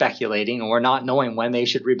or speculating or not knowing when they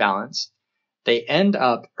should rebalance. They end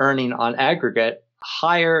up earning on aggregate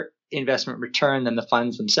higher investment return than the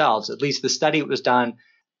funds themselves. At least the study was done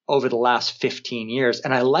over the last 15 years.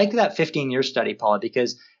 And I like that 15-year study, Paula,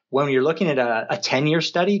 because when you're looking at a 10-year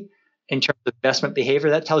study in terms of investment behavior,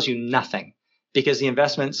 that tells you nothing, because the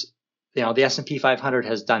investments, the S&P 500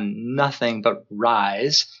 has done nothing but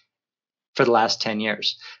rise for the last 10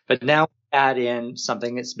 years. But now add in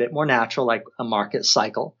something that's a bit more natural, like a market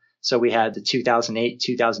cycle. So we had the 2008,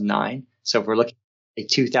 2009. So if we're looking at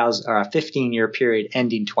a 15-year period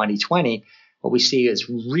ending 2020, what we see is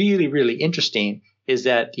really, really interesting is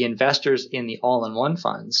that the investors in the all-in-one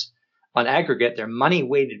funds, on aggregate, their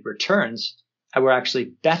money-weighted returns were actually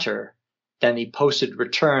better than the posted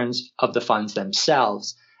returns of the funds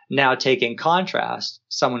themselves. Now, take in contrast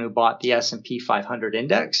someone who bought the S&P 500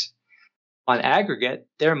 index, on aggregate,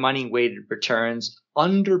 their money-weighted returns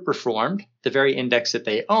underperformed the very index that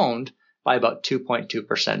they owned by about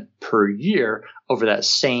 2.2% per year over that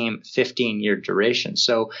same 15-year duration.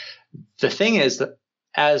 So the thing is that,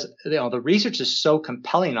 as the research is so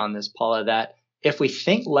compelling on this, Paula, that if we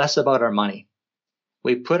think less about our money,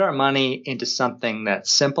 we put our money into something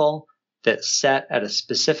that's simple, that's set at a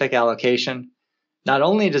specific allocation, not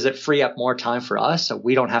only does it free up more time for us so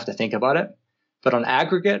we don't have to think about it, but on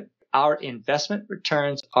aggregate, our investment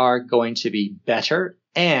returns are going to be better.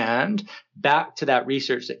 And back to that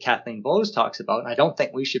research that Kathleen Bowes talks about, and I don't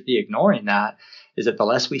think we should be ignoring that, is that the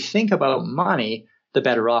less we think about money, the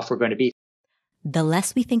better off we're going to be. The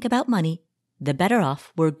less we think about money, the better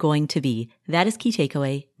off we're going to be. That is key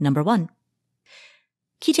takeaway number 1.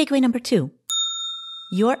 Key takeaway number 2.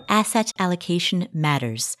 Your asset allocation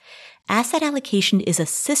matters. Asset allocation is a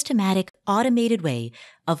systematic, automated way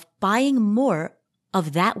of buying more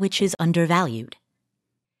of that which is undervalued.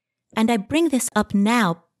 And I bring this up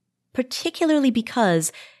now particularly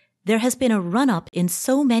because there has been a run-up in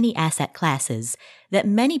so many asset classes that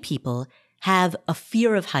many people have a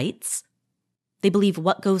fear of heights. They believe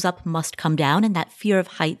what goes up must come down, and that fear of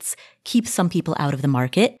heights keeps some people out of the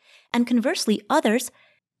market. And conversely, others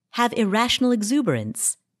have irrational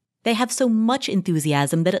exuberance. They have so much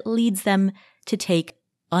enthusiasm that it leads them to take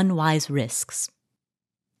unwise risks.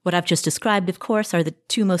 What I've just described, of course, are the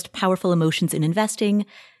 2 most powerful emotions in investing,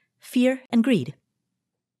 fear and greed.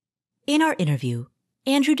 In our interview,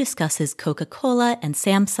 Andrew discusses Coca-Cola and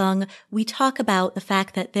Samsung. We talk about the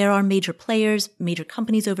fact that there are major players, major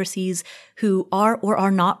companies overseas who are or are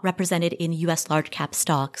not represented in U.S. large cap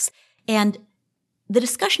stocks. And the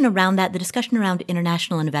discussion around that, the discussion around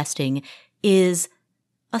international investing, is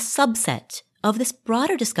a subset of this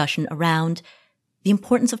broader discussion around the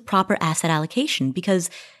importance of proper asset allocation, because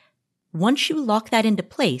once you lock that into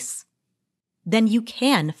place, then you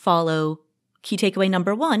can follow key takeaway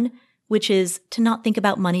number 1, which is to not think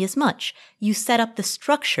about money as much. You set up the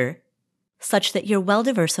structure such that you're well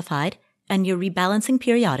diversified and you're rebalancing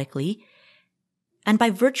periodically. And by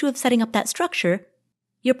virtue of setting up that structure,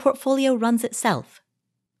 your portfolio runs itself,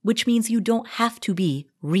 which means you don't have to be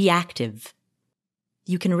reactive.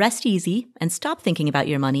 You can rest easy and stop thinking about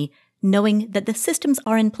your money, knowing that the systems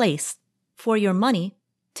are in place for your money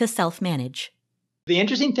to self-manage. The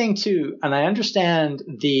interesting thing too, and I understand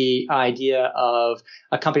the idea of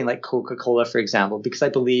a company like Coca-Cola, for example, because I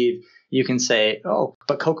believe you can say, oh,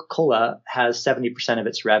 but Coca-Cola has 70% of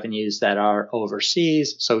its revenues that are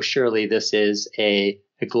overseas, so surely this is a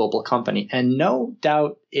global company. And no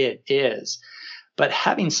doubt it is. But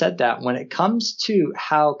having said that, when it comes to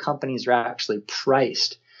how companies are actually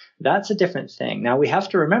priced, that's a different thing. Now, we have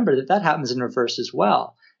to remember that that happens in reverse as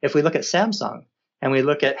well. If we look at Samsung and we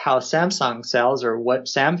look at how Samsung sells or what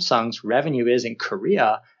Samsung's revenue is in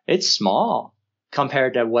Korea, it's small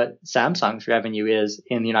compared to what Samsung's revenue is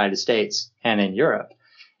in the United States and in Europe.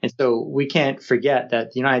 And so we can't forget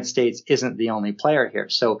that the United States isn't the only player here.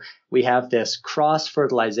 So we have this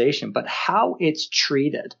cross-fertilization, but how it's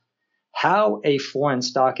treated, how a foreign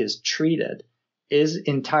stock is treated is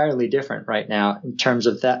entirely different right now in terms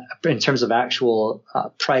of that, in terms of actual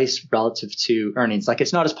price relative to earnings. Like,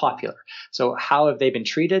 it's not as popular. So how have they been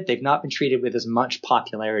treated? They've not been treated with as much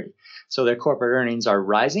popularity. So their corporate earnings are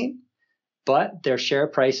rising, but their share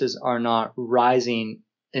prices are not rising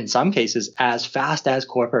in some cases as fast as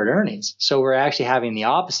corporate earnings. So we're actually having the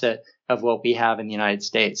opposite of what we have in the United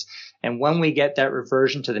States. And when we get that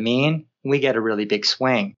reversion to the mean, we get a really big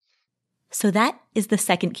swing. So that is the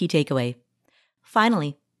second key takeaway.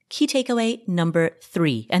 Finally, key takeaway number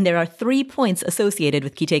 3. And there are 3 points associated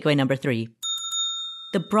with key takeaway number 3.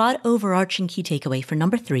 The broad overarching key takeaway for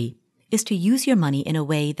number 3 is to use your money in a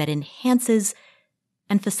way that enhances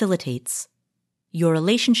and facilitates your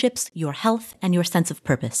relationships, your health, and your sense of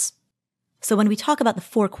purpose. So when we talk about the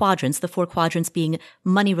 4 quadrants being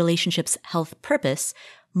money, relationships, health, purpose,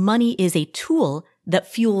 money is a tool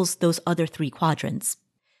that fuels those other 3 quadrants.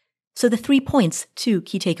 So the 3 points to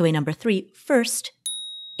key takeaway number 3. First,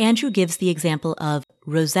 Andrew gives the example of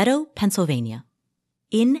Roseto, Pennsylvania.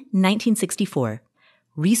 In 1964,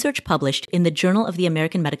 research published in the Journal of the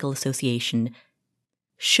American Medical Association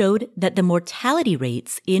showed that the mortality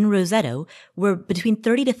rates in Roseto were between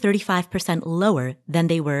 30 to 35% lower than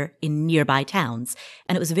they were in nearby towns.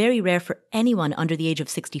 And it was very rare for anyone under the age of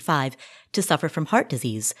 65 to suffer from heart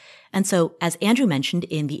disease. And so, as Andrew mentioned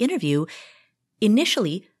in the interview,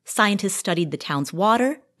 initially, scientists studied the town's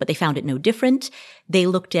water, but they found it no different. They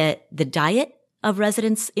looked at the diet of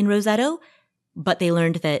residents in Roseto, but they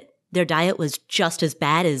learned that their diet was just as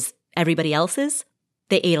bad as everybody else's.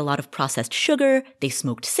 They ate a lot of processed sugar. They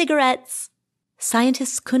smoked cigarettes.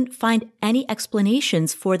 Scientists couldn't find any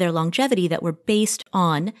explanations for their longevity that were based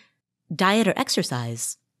on diet or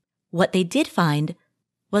exercise. What they did find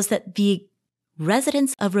was that the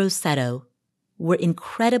residents of Roseto were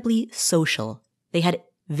incredibly social. They had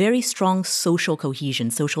very strong social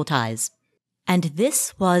cohesion, social ties. And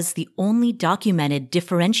this was the only documented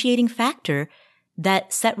differentiating factor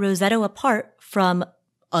that set Roseto apart from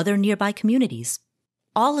other nearby communities.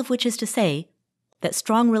 All of which is to say that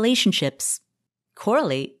strong relationships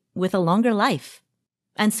correlate with a longer life.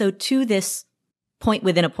 And so to this point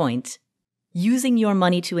within a point, using your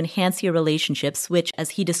money to enhance your relationships, which,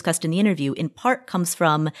 as he discussed in the interview, in part comes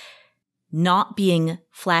from not being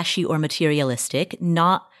flashy or materialistic,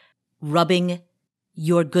 not rubbing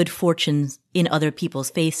your good fortunes in other people's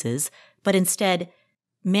faces, but instead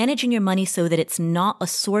managing your money so that it's not a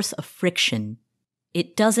source of friction.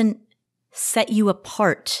 It doesn't set you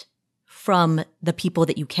apart from the people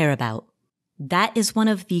that you care about. That is one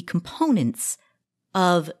of the components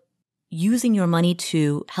of using your money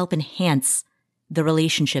to help enhance the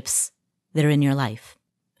relationships that are in your life.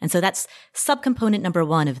 And so that's subcomponent number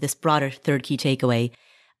one of this broader third key takeaway.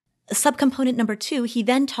 Subcomponent number two, he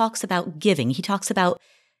then talks about giving. He talks about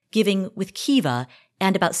giving with Kiva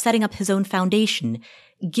and about setting up his own foundation.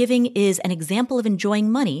 Giving is an example of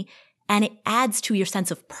enjoying money, and it adds to your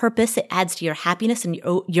sense of purpose. It adds to your happiness and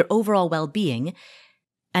your overall well-being.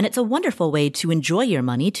 And it's a wonderful way to enjoy your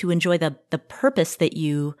money, to enjoy the purpose that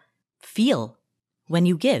you feel when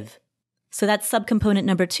you give. So that's subcomponent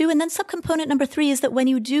number two. And then subcomponent number three is that when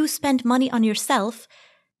you do spend money on yourself,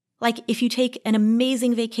 like if you take an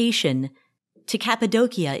amazing vacation to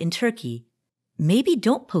Cappadocia in Turkey, maybe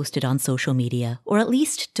don't post it on social media, or at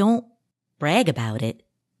least don't brag about it.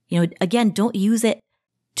 Again, don't use it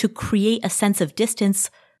to create a sense of distance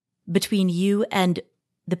between you and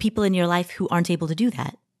the people in your life who aren't able to do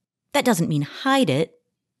that. That doesn't mean hide it.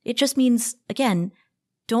 It just means, again,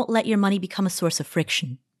 don't let your money become a source of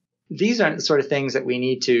friction. These aren't the sort of things that we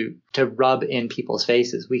need to rub in people's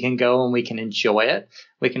faces. We can go and we can enjoy it.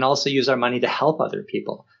 We can also use our money to help other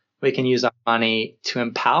people. We can use our money to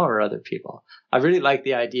empower other people. I really like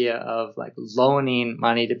the idea of like loaning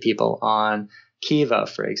money to people on Kiva,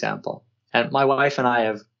 for example. And my wife and I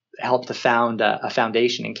have helped to found a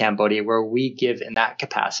foundation in Cambodia where we give in that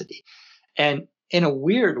capacity. And in a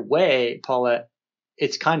weird way, Paula,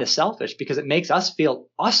 it's kind of selfish because it makes us feel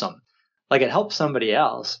awesome. Like it helps somebody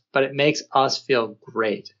else, but it makes us feel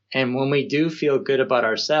great. And when we do feel good about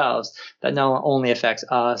ourselves, that not only affects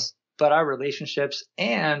us, but our relationships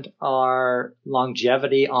and our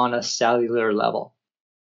longevity on a cellular level.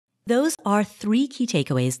 Those are three key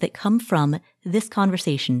takeaways that come from this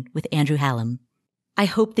conversation with Andrew Hallam. I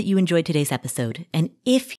hope that you enjoyed today's episode. And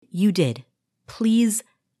if you did, please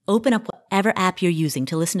open up whatever app you're using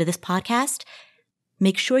to listen to this podcast.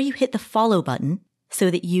 Make sure you hit the follow button so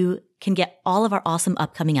that you can get all of our awesome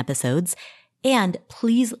upcoming episodes. And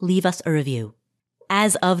please leave us a review.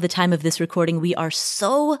 As of the time of this recording, we are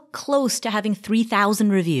so close to having 3,000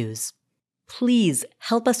 reviews. Please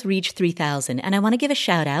help us reach 3,000. And I want to give a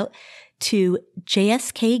shout out to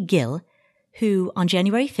JSK Gill, who on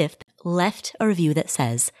January 5th left a review that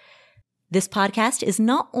says, "This podcast is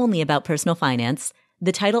not only about personal finance.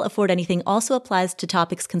 The title Afford Anything also applies to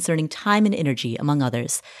topics concerning time and energy, among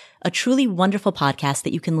others. A truly wonderful podcast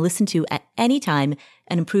that you can listen to at any time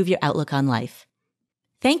and improve your outlook on life."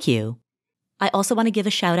 Thank you. I also want to give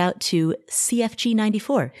a shout out to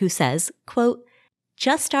CFG94, who says, quote,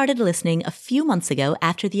 "Just started listening a few months ago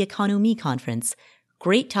after the Economy conference.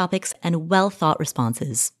 Great topics and well-thought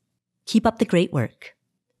responses. Keep up the great work."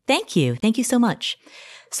 Thank you. Thank you so much.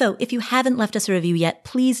 So if you haven't left us a review yet,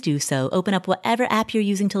 please do so. Open up whatever app you're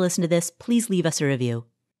using to listen to this. Please leave us a review.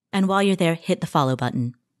 And while you're there, hit the follow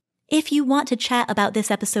button. If you want to chat about this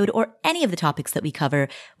episode or any of the topics that we cover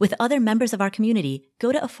with other members of our community,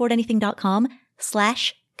 go to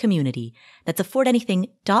affordanything.com/community. That's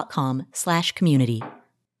affordanything.com/community.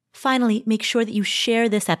 Finally, make sure that you share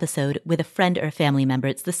this episode with a friend or a family member.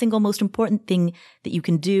 It's the single most important thing that you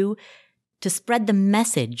can do to spread the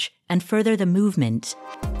message and further the movement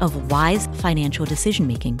of wise financial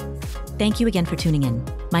decision-making. Thank you again for tuning in.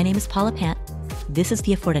 My name is Paula Pant. This is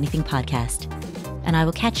the Afford Anything podcast, and I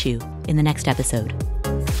will catch you in the next episode.